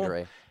Eric Brule.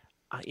 Andre.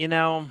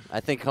 I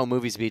think Home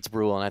Movies beats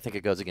Brule, and I think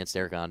it goes against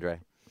Eric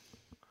Andre.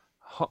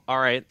 All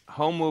right,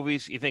 Home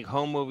Movies. You think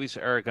Home Movies,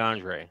 Eric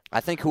Andre? I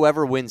think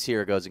whoever wins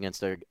here goes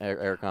against Eric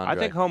Andre. I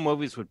think Home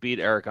Movies would beat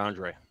Eric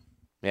Andre.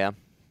 Yeah.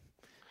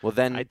 Well,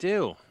 then I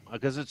do,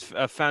 because it's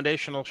a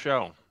foundational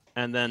show,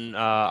 and then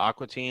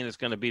Aqua Teen is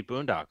going to beat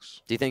Boondocks.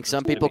 Do you think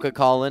some people could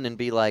call in and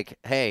be like,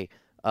 "Hey,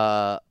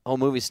 Home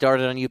Movies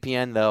started on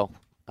UPN, though.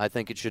 I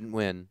think it shouldn't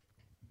win."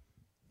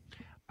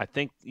 I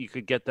think you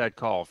could get that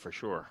call for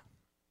sure.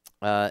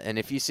 And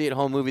if you see it,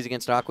 Home Movies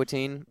against Aqua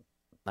Teen,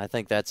 I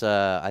think that's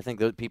I think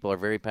those people are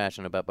very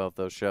passionate about both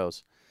those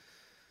shows.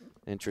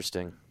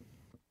 Interesting.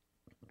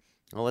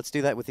 Well, let's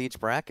do that with each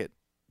bracket.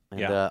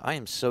 And I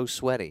am so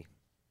sweaty.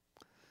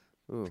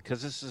 Ooh.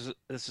 Because this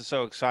is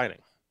so exciting.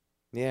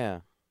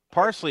 Yeah.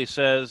 Parsley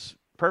says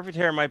Perfect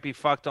Hair might be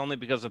fucked only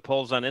because of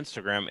polls on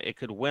Instagram. It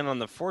could win on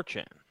the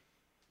 4chan.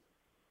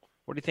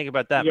 What do you think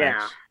about that,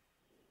 Max?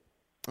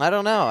 I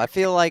don't know. I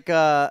feel like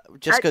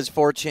just because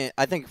 4chan,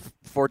 I think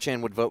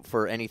 4chan would vote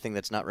for anything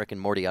that's not Rick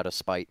and Morty out of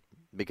spite.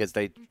 Because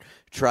they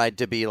tried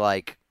to be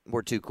like,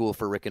 we're too cool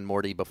for Rick and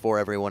Morty before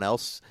everyone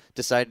else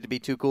decided to be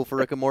too cool for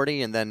Rick and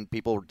Morty, and then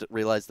people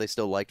realized they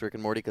still liked Rick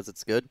and Morty because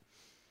it's good.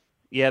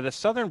 Yeah, the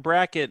Southern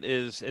bracket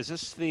is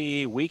this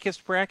the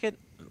weakest bracket?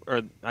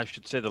 Or I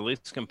should say the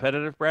least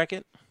competitive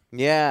bracket?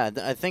 Yeah,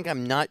 I think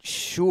I'm not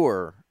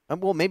sure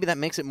Well, maybe that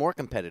makes it more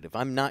competitive.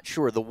 I'm not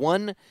sure. The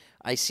one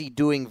I see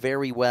doing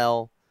very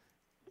well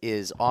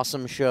is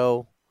Awesome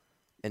Show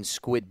and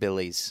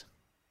Squidbillies.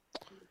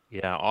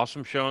 Yeah,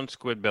 Awesome Show and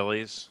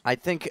Squidbillies. I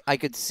think I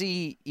could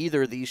see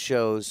either of these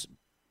shows,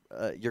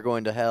 You're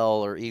Going to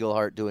Hell or Eagle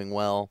Heart, doing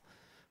well.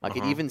 I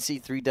could even see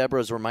Three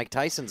Debras or Mike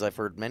Tyson's. I've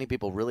heard many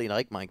people really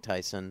like Mike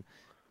Tyson,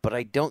 but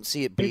I don't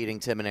see it beating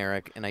Tim and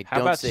Eric, and I How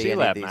don't about see C-Lab,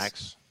 any of these.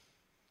 Max?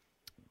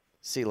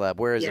 C-Lab,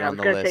 where is it on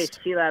the I was going list? to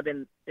say C-Lab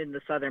in the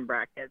southern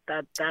bracket.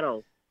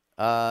 That'll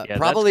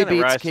probably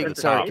beats King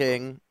Star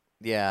King.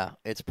 Yeah,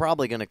 it's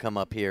probably going to come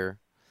up here.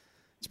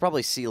 It's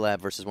probably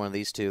C-Lab versus one of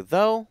these two.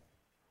 Though,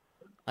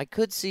 I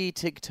could see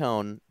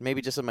Tig-Tone,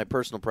 maybe just in my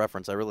personal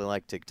preference. I really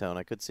like Tig-Tone.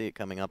 I could see it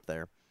coming up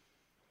there.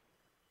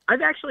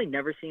 I've actually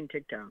never seen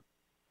Tig-Tone.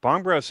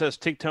 Bongbro says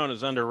Tig-Tone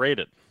is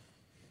underrated.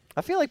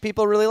 I feel like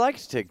people really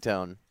liked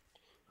Tig-Tone.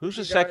 Who's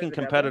the second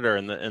competitor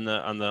on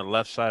the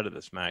left side of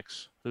this,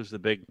 Max? Who's the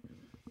big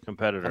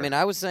competitor? I mean,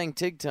 I was saying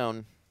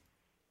Tig-Tone,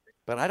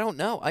 but I don't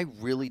know. I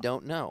really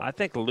don't know. I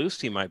think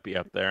Lucy might be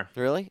up there.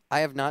 Really? I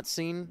have not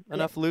seen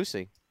enough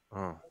Lucy.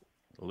 Oh,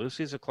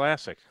 Lucy's a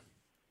classic.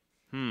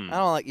 I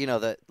don't like,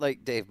 that,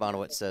 like Dave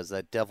Bonowitz says,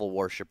 that devil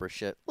worshiper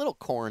shit. A little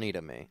corny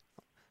to me.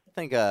 I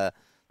think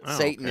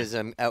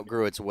Satanism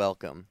outgrew its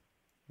welcome.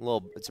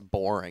 It's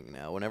boring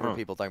now. Whenever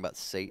people talk about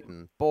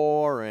Satan,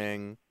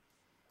 boring.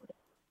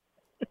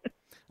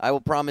 I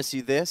will promise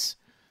you this.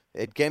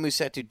 At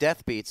Gemusetu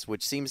Death Beats,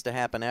 which seems to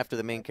happen after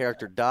the main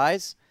character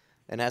dies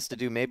and has to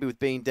do maybe with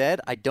being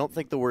dead, I don't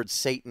think the word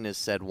Satan is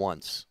said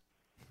once.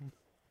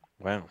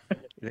 Wow.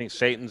 You think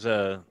Satan's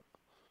a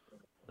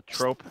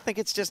trope? I think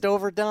it's just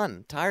overdone.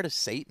 I'm tired of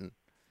Satan.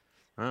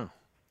 Oh.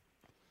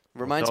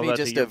 Reminds me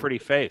just of of pretty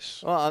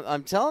face. Well,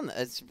 I'm telling you,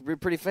 it's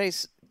pretty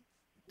face.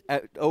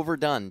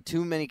 Overdone.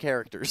 Too many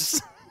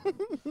characters.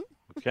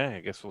 Okay, I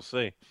guess we'll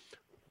see.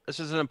 This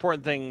is an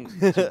important thing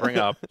to bring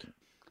up.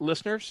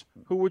 Listeners,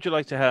 who would you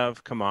like to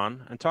have come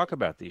on and talk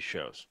about these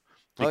shows?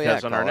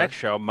 Because on our next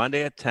show,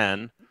 Monday at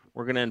 10,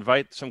 we're going to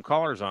invite some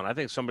callers on. I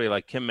think somebody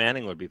like Kim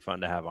Manning would be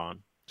fun to have on.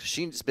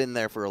 She's been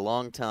there for a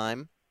long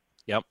time.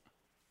 Yep.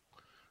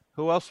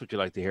 Who else would you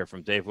like to hear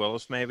from? Dave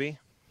Willis, maybe?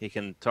 He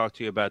can talk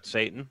to you about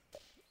Satan.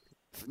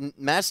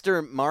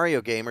 Master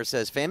Mario Gamer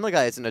says, Family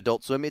Guy is an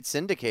Adult Swim. It's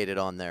syndicated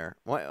on there.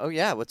 What? Oh,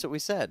 yeah, what's what we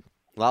said.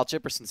 Lyle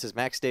Chipperson says,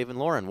 Max, Dave, and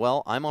Lauren.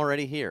 Well, I'm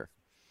already here.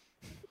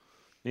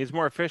 Needs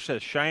more fish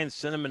says, Cheyenne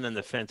Cinnamon and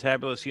the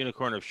Fantabulous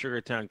Unicorn of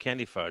Sugartown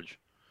Candy Fudge.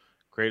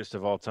 Greatest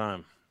of all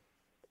time.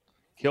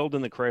 Killed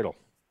in the cradle.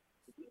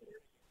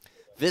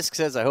 Visk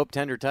says, I hope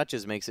Tender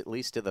Touches makes at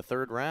least to the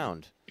third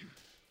round.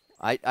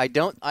 I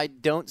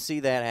don't see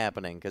that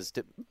happening, because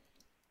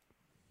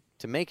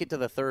to make it to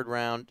the third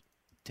round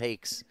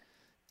takes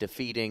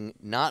defeating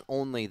not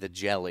only the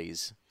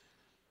Jellies,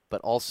 but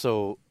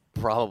also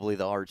probably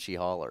the Archie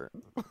Holler.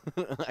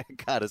 I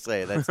gotta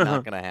say, that's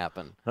not going to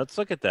happen. Let's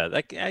look at that.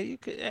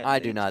 I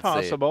do not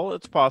see it.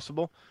 It's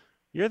possible.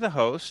 You're the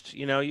host.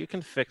 You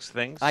can fix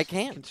things. I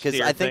can,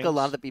 because I think a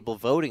lot of the people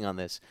voting on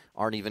this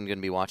aren't even going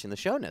to be watching the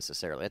show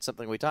necessarily. That's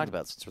something we talked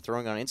about since we're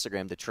throwing on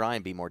Instagram to try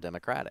and be more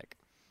democratic.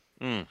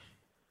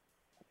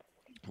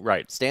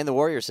 Right. Stan the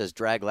Warrior says,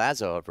 drag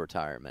Lazo of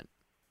retirement.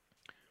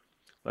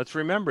 Let's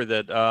remember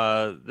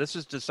that this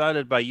is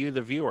decided by you,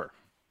 the viewer.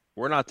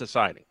 We're not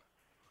deciding.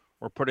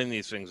 We're putting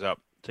these things up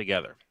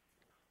together.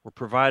 We're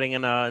providing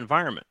an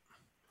environment.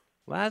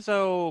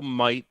 Lazo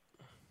might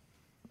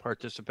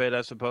participate,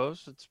 I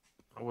suppose.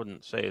 I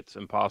wouldn't say it's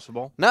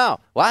impossible. No.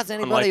 Why is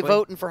anybody Unlikely.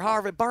 voting for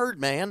Harvey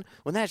Birdman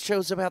when that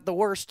show's about the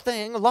worst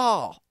thing,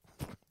 law?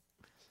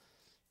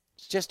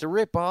 It's just a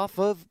ripoff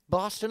of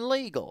Boston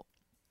Legal.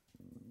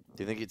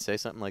 Do you think he'd say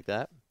something like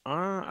that?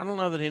 I don't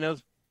know that he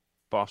knows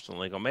Boston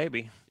Legal.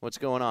 Maybe. What's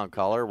going on,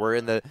 caller?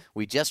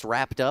 We just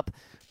wrapped up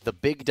the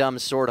Big Dumb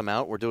Sort 'em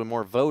Out. We're doing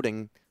more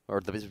voting,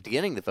 or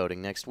beginning the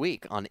voting next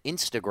week on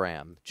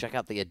Instagram. Check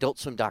out the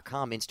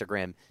AdultSwim.com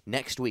Instagram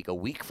next week, a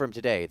week from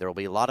today. There will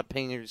be a lot of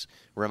pingers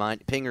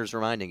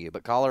reminding you.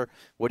 But caller,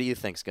 what do you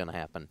think's going to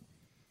happen?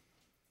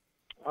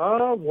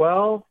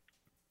 Well,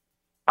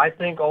 I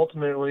think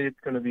ultimately it's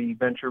going to be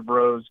Venture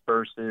Bros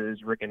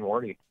versus Rick and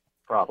Morty,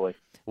 probably.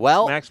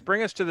 Well, Max,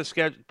 bring us to the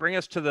schedule. Bring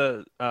us to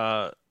the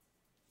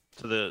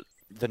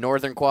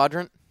Northern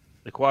Quadrant.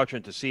 The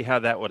quadrant to see how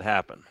that would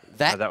happen.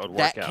 How that would work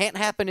out. That can't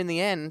happen in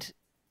the end.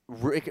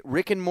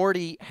 Rick and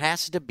Morty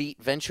has to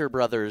beat Venture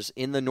Brothers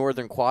in the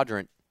Northern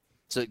Quadrant,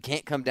 so it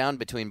can't come down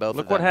between both of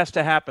them. Look what has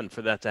to happen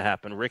for that to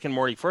happen. Rick and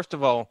Morty, first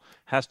of all,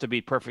 has to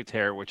beat Perfect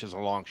Hair, which is a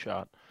long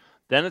shot.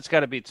 Then it's got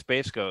to beat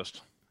Space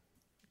Ghost.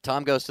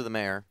 Tom Goes to the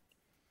Mayor.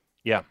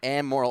 Yeah.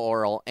 And Moral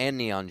Oral and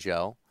Neon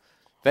Joe.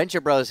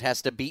 Venture Bros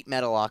has to beat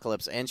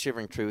Metalocalypse and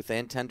Shivering Truth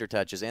and Tender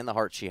Touches and the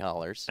Heart She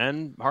Hollers.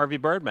 And Harvey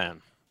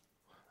Birdman.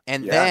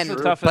 And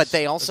but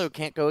they also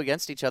can't go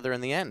against each other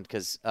in the end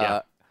because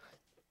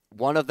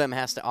one of them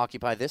has to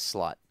occupy this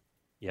slot.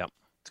 Yep.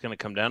 It's going to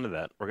come down to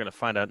that. We're going to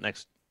find out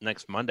next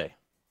Monday.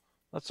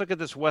 Let's look at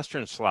this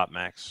Western slot,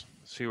 Max.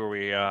 See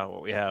where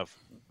what we have.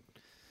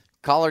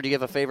 Caller, do you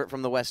have a favorite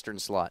from the Western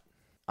slot?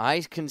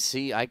 I could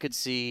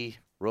see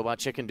Robot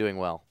Chicken doing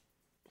well.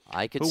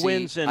 I could Who see.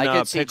 wins in I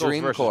could see Pickles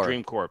Dream versus Corp.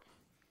 Dream Corp?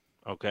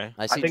 Okay.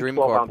 I see think Dream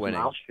 12 Corp ounce winning.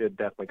 mouse should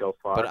definitely go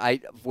far.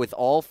 But with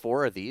all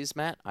four of these,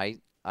 Matt, I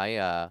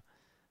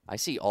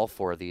see all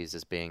four of these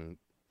as being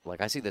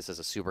I see this as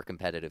a super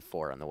competitive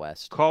 4 on the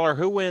West. Caller,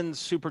 who wins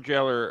Super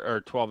Jail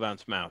or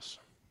 12-ounce mouse?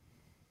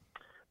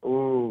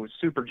 Ooh,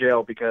 Super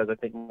Jail, because I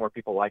think more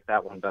people like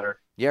that one better.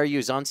 Yeah,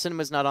 On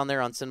Cinema's not on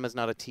there. On Cinema's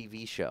not a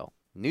TV show.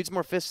 Nudes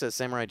More Fists says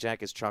Samurai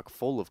Jack is chock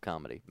full of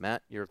comedy.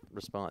 Matt, your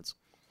response?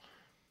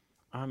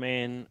 I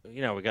mean,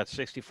 we got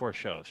 64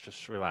 shows.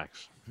 Just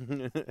relax.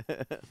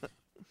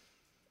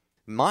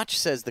 Mach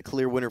says the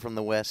clear winner from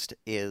the West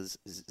is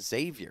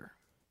Xavier.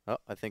 Oh,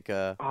 I think...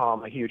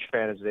 I'm a huge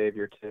fan of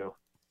Xavier, too.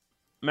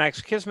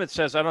 Max Kismet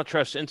says, I don't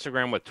trust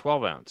Instagram with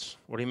 12-ounce.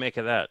 What do you make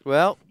of that?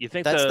 Well, you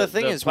think that's the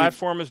thing is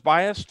platform is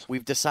biased?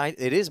 We've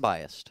decided it is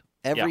biased.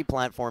 Every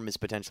platform is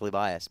potentially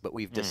biased, but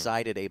we've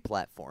decided a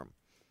platform.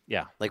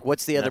 Yeah.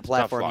 What's the other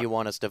platform you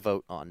want us to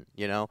vote on,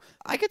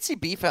 I could see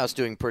Beef House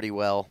doing pretty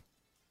well.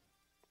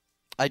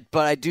 I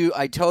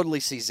totally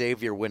see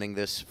Xavier winning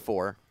this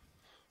 4.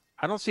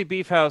 I don't see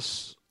Beef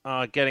House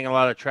getting a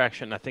lot of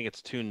traction. I think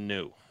it's too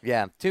new.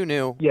 Yeah, too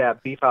new. Yeah,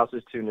 Beef House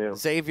is too new.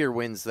 Xavier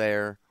wins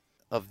there.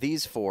 Of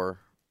these 4,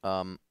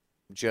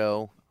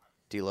 Joe,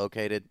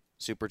 Delocated,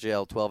 Super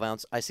Jail,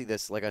 12-ounce, I see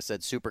this, like I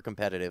said, super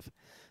competitive.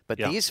 But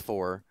these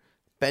 4,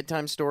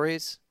 Bedtime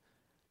Stories,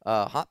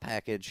 Hot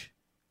Package,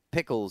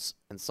 Pickles,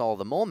 and Saul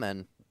the Mole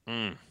Men.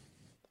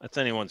 That's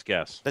anyone's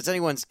guess. That's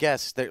anyone's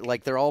guess.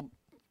 They're all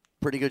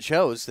pretty good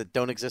shows that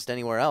don't exist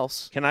anywhere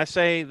else. Can I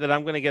say that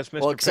I'm going to guess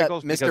Mr. Well, except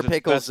Pickles? Mr.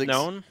 Pickles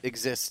known?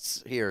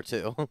 Exists here,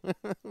 too.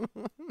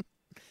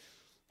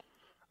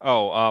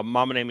 Oh,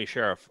 Mama Named Me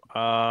Sheriff.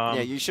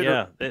 Yeah, you should.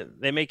 Yeah,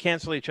 they may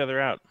cancel each other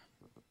out.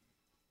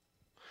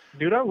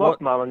 Dude, I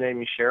love Mama Named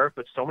Me Sheriff,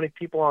 but so many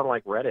people on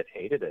Reddit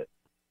hated it.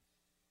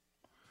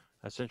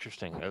 That's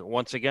interesting.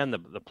 Once again,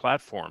 the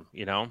platform,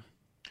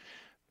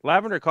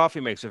 Lavender Coffee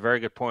makes a very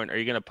good point. Are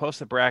you going to post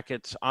the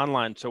brackets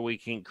online so we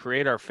can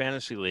create our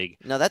fantasy league?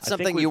 Now, that's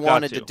something you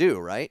wanted to do,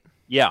 right?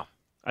 Yeah,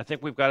 I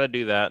think we've got to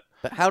do that.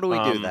 But how do we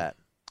do that?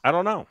 I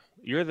don't know.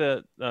 You're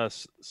the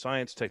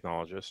science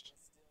technologist.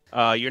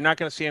 You're not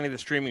going to see any of the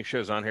streaming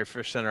shows on here.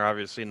 Fish Center,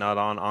 obviously, not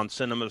on. On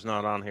Cinema's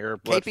not on here.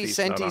 KP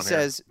Senti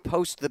says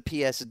post the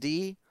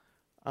PSD.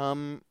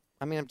 We're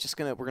going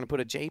to put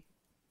a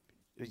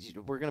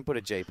We're going to put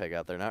a JPEG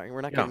out there. Now,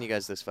 we're not giving you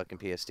guys this fucking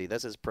PSD.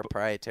 This is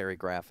proprietary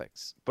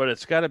graphics. But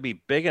it's got to be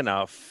big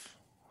enough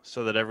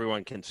so that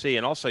everyone can see.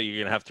 And also, you're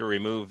going to have to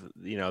remove,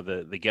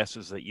 the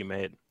guesses that you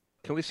made.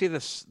 Can we see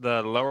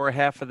the lower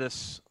half of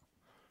this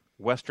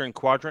western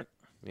quadrant?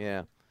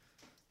 Yeah.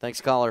 Thanks,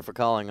 caller, for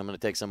calling. I'm going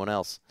to take someone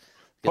else.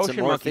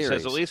 Potion Monkey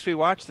says, at least we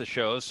watch the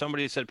shows.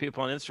 Somebody said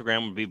people on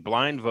Instagram would be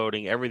blind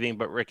voting everything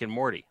but Rick and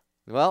Morty.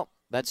 Well,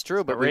 that's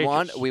true, but we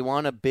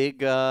want a big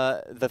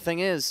the thing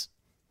is,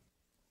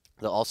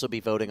 they'll also be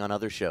voting on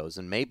other shows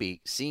and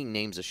maybe seeing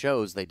names of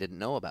shows they didn't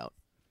know about.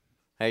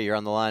 Hey, you're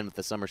on the line with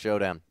the Summer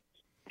Showdown.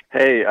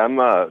 Hey, I'm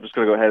just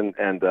going to go ahead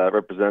and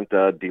represent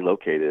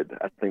Delocated.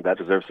 I think that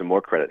deserves some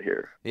more credit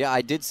here. Yeah,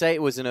 I did say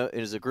it was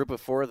a group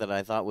of 4 that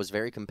I thought was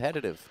very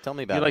competitive. Tell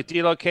me about it.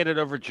 You like Delocated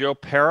over Joe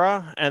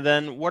Pera? And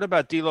then what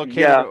about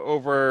Delocated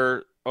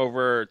over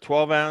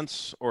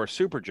 12-ounce or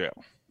Super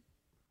Jail?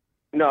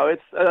 No,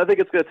 I think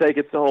it's going to take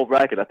its whole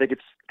bracket. I think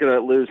it's going to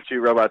lose to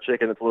Robot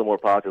Chicken. It's a little more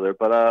popular.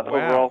 But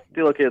overall,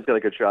 Delocated's got a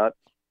good shot.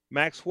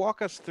 Max,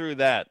 walk us through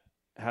that,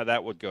 how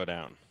that would go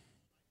down.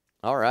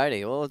 All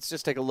righty. Well, let's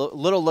just take a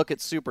little look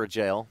at Super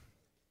Jail.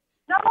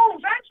 No,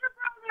 Venture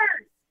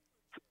Brothers!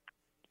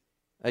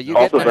 Are you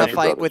getting in a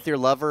fight with your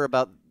lover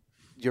about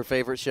your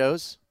favorite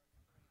shows?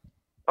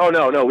 Oh,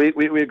 no. We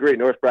agree.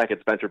 North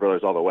bracket's Venture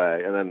Brothers all the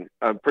way. And then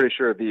I'm pretty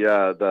sure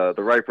the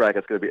right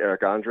bracket's going to be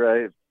Eric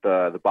Andre.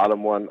 The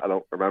bottom one, I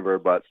don't remember,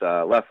 but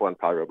left one,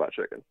 probably Robot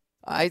Chicken.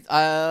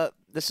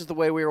 This is the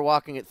way we were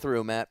walking it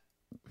through, Matt.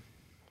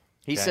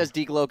 He says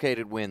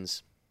Delocated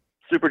wins.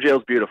 Super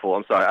Jail's beautiful.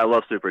 I'm sorry. I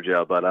love Super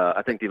Jail, but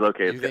I think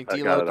Delocated. You think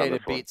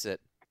Delocated beats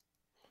it?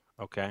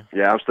 Okay.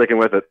 Yeah, I'm sticking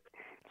with it.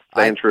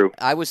 Staying true.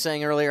 I was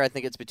saying earlier, I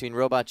think it's between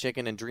Robot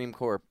Chicken and Dream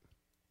Corp.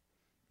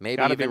 Maybe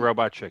gotta be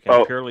Robot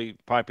Chicken. Purely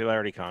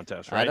popularity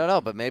contest, right? I don't know,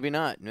 but maybe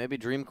not. Maybe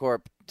Dream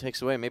Corp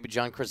takes away. Maybe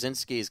John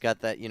Krasinski's got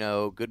that,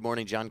 Good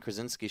Morning John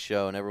Krasinski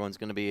show, and everyone's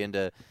going to be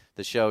into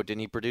the show. Didn't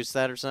he produce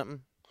that or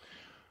something?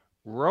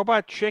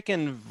 Robot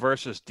Chicken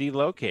versus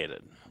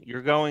Delocated.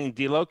 You're going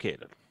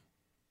Delocated.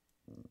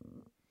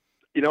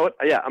 You know what?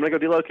 Yeah, I'm gonna go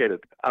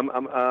Delocated. I'm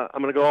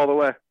gonna go all the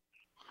way.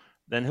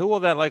 Then who will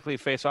that likely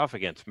face off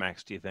against,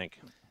 Max? Do you think?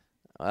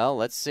 Well,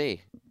 let's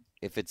see.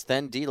 If it's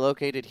then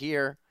Delocated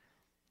here,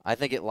 I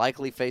think it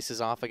likely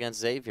faces off against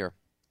Xavier.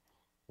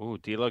 Ooh,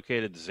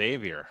 Delocated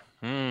Xavier.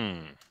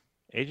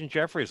 Agent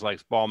Jeffries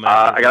likes ball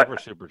matches over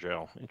Super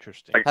Jail.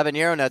 Interesting.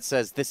 Habanero Nut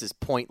says this is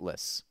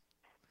pointless.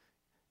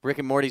 Rick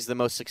and Morty's the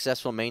most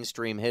successful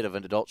mainstream hit of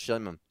an adult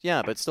show.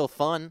 Yeah, but it's still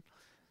fun.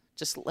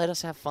 Just let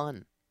us have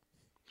fun.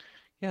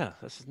 Yeah,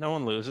 no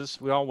one loses.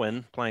 We all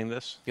win playing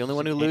this. The only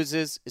one who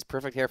loses is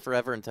Perfect Hair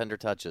Forever and Tender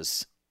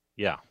Touches.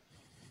 Yeah.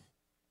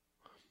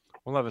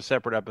 We'll have a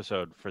separate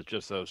episode for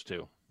just those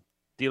two.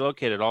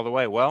 Delocated all the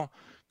way. Well,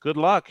 good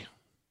luck.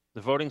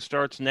 The voting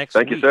starts next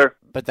week. Thank you, sir.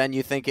 But then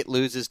you think it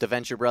loses to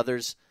Venture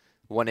Brothers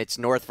when it's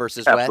North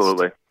versus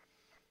Absolutely. West?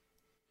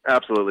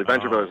 Absolutely.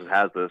 Venture Brothers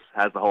has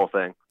the whole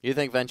thing. You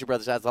think Venture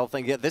Brothers has the whole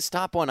thing? Yeah, this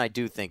top one I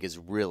do think is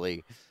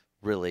really,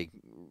 really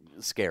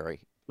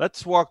scary.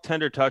 Let's walk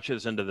Tender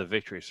Touches into the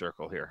victory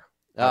circle here.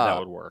 How that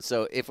would work.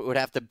 So if it would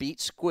have to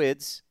beat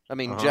squids,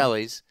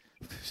 jellies.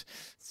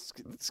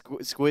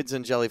 Squids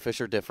and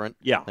jellyfish are different.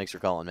 Yeah. Thanks for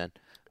calling, man.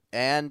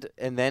 And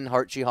then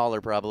Harchie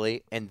Holler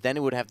probably, and then it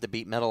would have to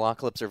beat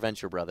Metalocalypse or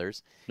Venture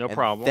Brothers. No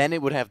problem. Then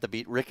it would have to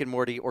beat Rick and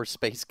Morty or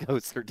Space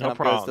Ghost or Tom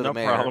Goes to the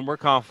Mayor. No problem. We're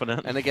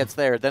confident. And it gets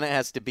there. Then it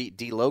has to beat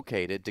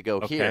Delocated to go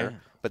here.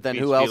 But then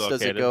Beats who else Delocated.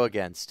 does it go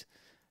against?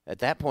 At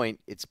that point,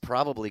 it's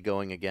probably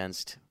going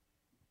against.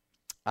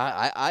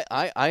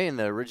 I in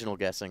the original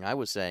guessing, I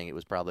was saying it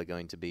was probably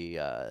going to be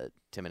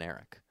Tim and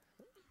Eric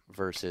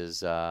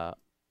versus.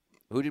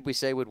 Who did we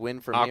say would win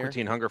from here? Aqua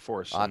Teen Hunger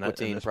Force. Aqua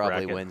Teen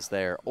probably bracket. wins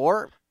there.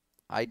 Or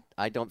I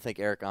don't think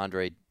Eric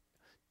Andre.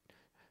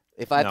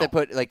 If I have to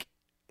put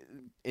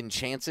in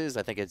chances,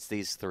 I think it's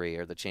these three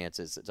are the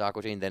chances. It's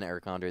Aqua Teen, then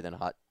Eric Andre, then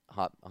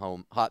Hot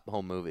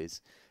Home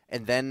Movies,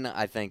 and then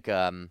I think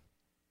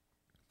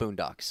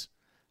Boondocks.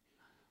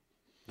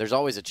 There's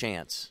always a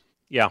chance.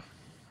 Yeah,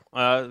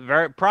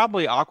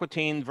 probably Aqua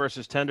Teen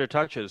versus Tender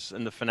Touches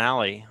in the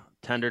finale.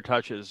 Tender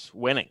Touches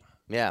winning.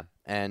 Yeah,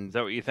 and is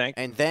that what you think?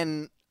 And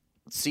then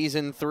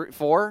season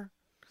 4,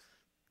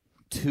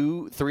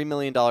 $3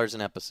 million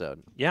an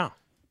episode. Yeah,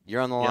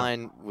 you're on the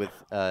line with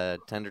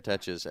Tender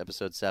Touches,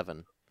 episode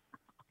 7.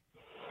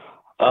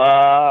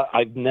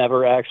 I've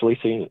never actually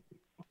seen it.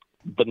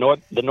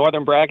 The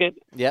Northern Bracket.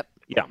 Yep.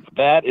 Yeah.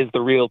 That is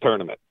the real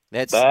tournament.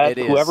 It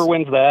is. Whoever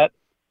wins that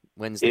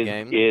wins the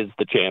game. Is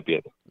the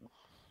champion.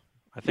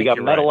 I think you got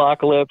you're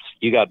Metalocalypse,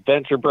 you got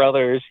Venture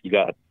Brothers, you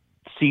got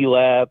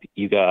C-Lab,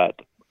 you got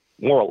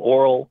Moral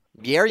Oral.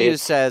 Yeryu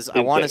says,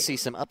 I want to see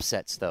some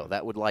upsets, though.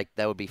 That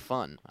would be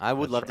fun. I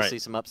would love to see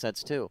some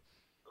upsets, too.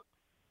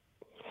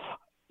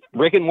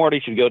 Rick and Morty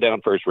should go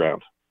down first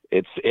round.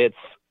 It's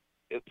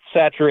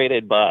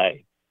saturated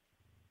by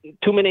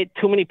too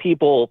many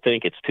people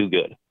think it's too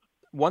good.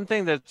 One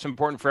thing that's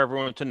important for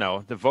everyone to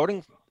know, the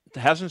voting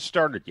hasn't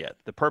started yet.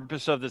 The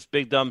purpose of this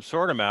Big Dumb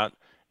Sort 'Em Out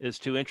is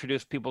to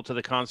introduce people to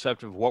the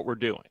concept of what we're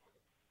doing.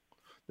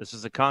 This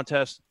is a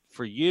contest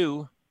for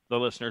you, the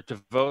listener,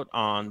 to vote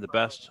on the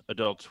best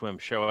Adult Swim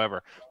show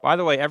ever. By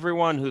the way,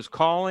 everyone who's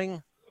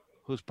calling,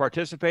 who's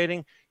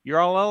participating, you're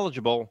all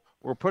eligible.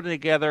 We're putting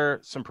together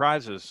some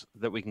prizes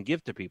that we can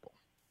give to people.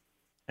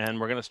 And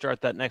we're going to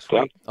start that next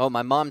week. Oh,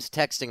 my mom's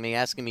texting me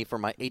asking me for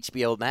my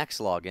HBO Max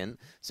login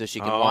so she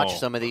can watch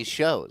some of these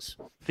shows.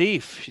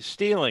 Thief. She's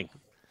stealing.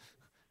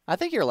 I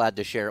think you're allowed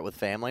to share it with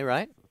family,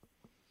 right?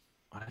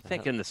 I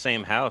think in the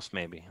same house,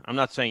 maybe. I'm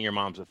not saying your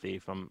mom's a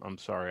thief. I'm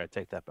sorry. I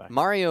take that back.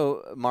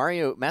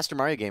 Master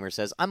Mario Gamer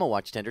says, I'm going to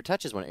watch Tender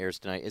Touches when it airs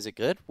tonight. Is it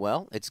good?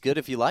 Well, it's good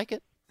if you like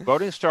it.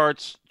 Voting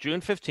starts June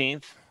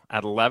 15th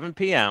at 11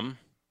 p.m.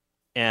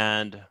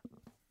 And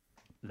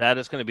that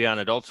is going to be on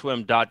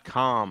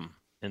AdultSwim.com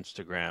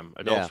Instagram.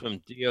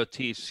 AdultSwim,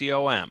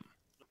 DOTCOM.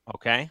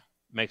 Okay?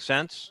 Makes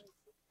sense?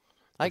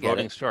 I get it.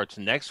 Voting starts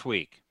next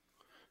week.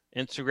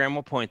 Instagram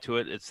will point to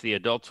it. It's the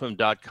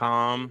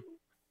AdultSwim.com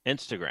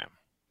Instagram.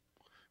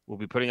 We'll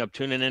be putting up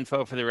tune-in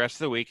info for the rest of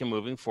the week and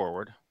moving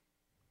forward.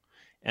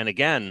 And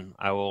again,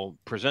 I will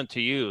present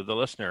to you, the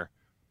listener,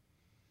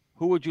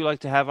 who would you like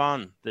to have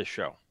on this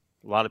show?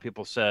 A lot of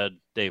people said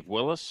Dave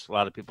Willis. A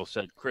lot of people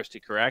said Christy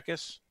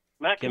Karakis.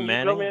 Matt, Kim can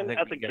Manning. you come in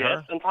as a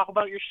guest and talk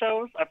about your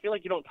shows? I feel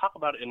like you don't talk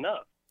about it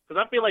enough.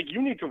 Because I feel like you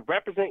need to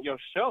represent your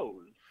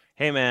shows.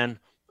 Hey, man,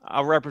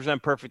 I'll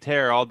represent Perfect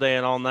Hair all day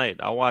and all night.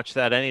 I'll watch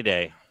that any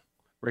day.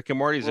 Rick and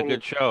Morty's a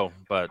good show,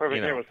 but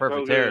Perfect Hair was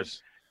Perfect so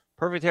Hair's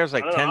Perfect Hair's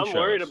like 10 I'm shows.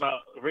 worried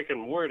about Rick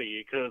and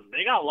Morty because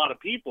they got a lot of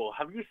people.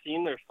 Have you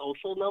seen their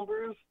social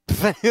numbers?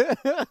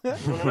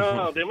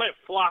 No, they might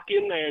flock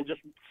in there and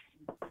just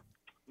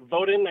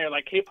vote in there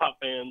like K-pop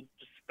fans.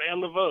 Just spam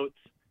the votes.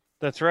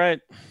 That's right.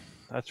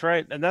 That's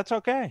right. And that's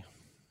okay.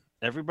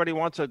 Everybody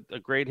wants a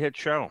great hit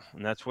show,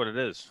 and that's what it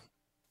is.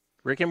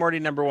 Rick and Morty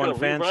 #1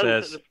 fan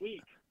says,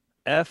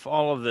 F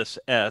all of this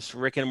S.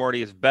 Rick and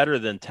Morty is better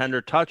than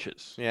Tender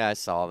Touches. Yeah, I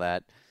saw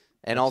that.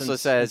 And That's also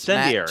says,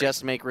 incendiary. Matt,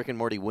 just make Rick and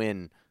Morty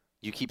win.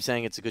 You keep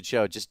saying it's a good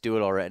show. Just do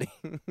it already.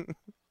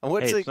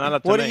 What It's not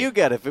up to do me. you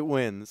get if it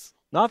wins?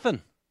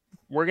 Nothing.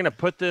 We're going to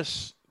put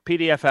this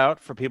PDF out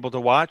for people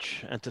to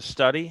watch and to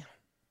study,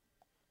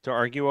 to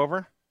argue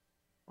over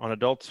on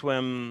Adult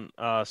Swim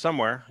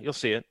somewhere. You'll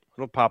see it.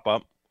 It'll pop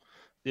up.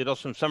 The Adult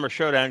Swim Summer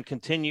Showdown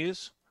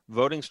continues.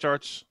 Voting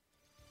starts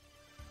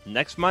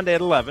next Monday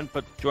at 11,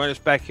 but join us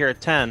back here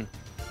at 10,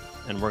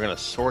 and we're going to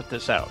sort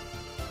this out.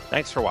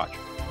 Thanks for watching.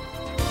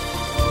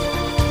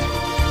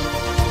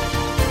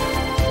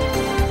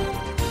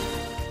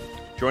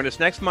 Join us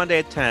next Monday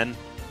at 10.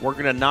 We're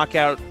going to knock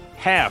out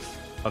half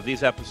of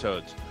these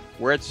episodes.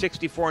 We're at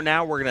 64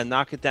 now. We're going to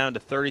knock it down to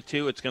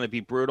 32. It's going to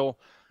be brutal,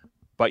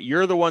 but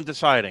you're the one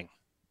deciding.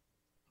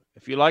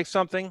 If you like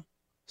something,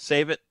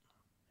 save it.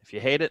 If you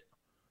hate it,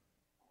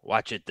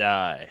 watch it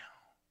die.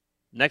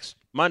 Next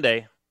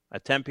Monday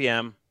at 10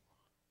 p.m.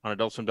 on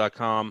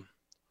AdultSwim.com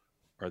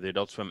or the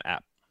Adult Swim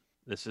app.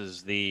 This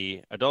is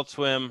the Adult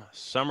Swim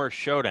Summer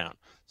Showdown.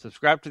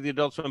 Subscribe to the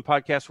Adult Swim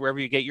podcast wherever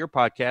you get your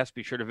podcast.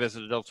 Be sure to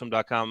visit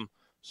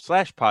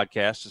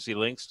AdultSwim.com/podcast to see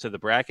links to the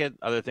bracket,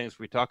 other things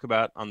we talk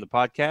about on the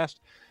podcast.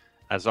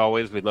 As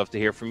always, we'd love to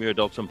hear from you,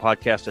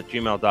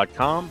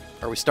 adultswimpodcast@gmail.com.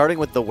 Are we starting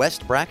with the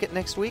West bracket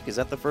next week? Is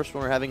that the first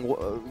one we're having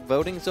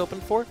votings open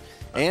for?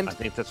 And I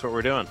think that's what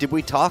we're doing. Did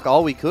we talk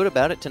all we could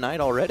about it tonight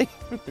already?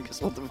 I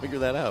guess we'll have to figure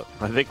that out.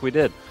 I think we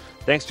did.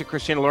 Thanks to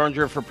Christina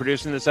Loringer for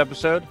producing this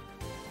episode.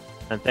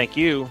 And thank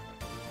you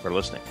for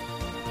listening.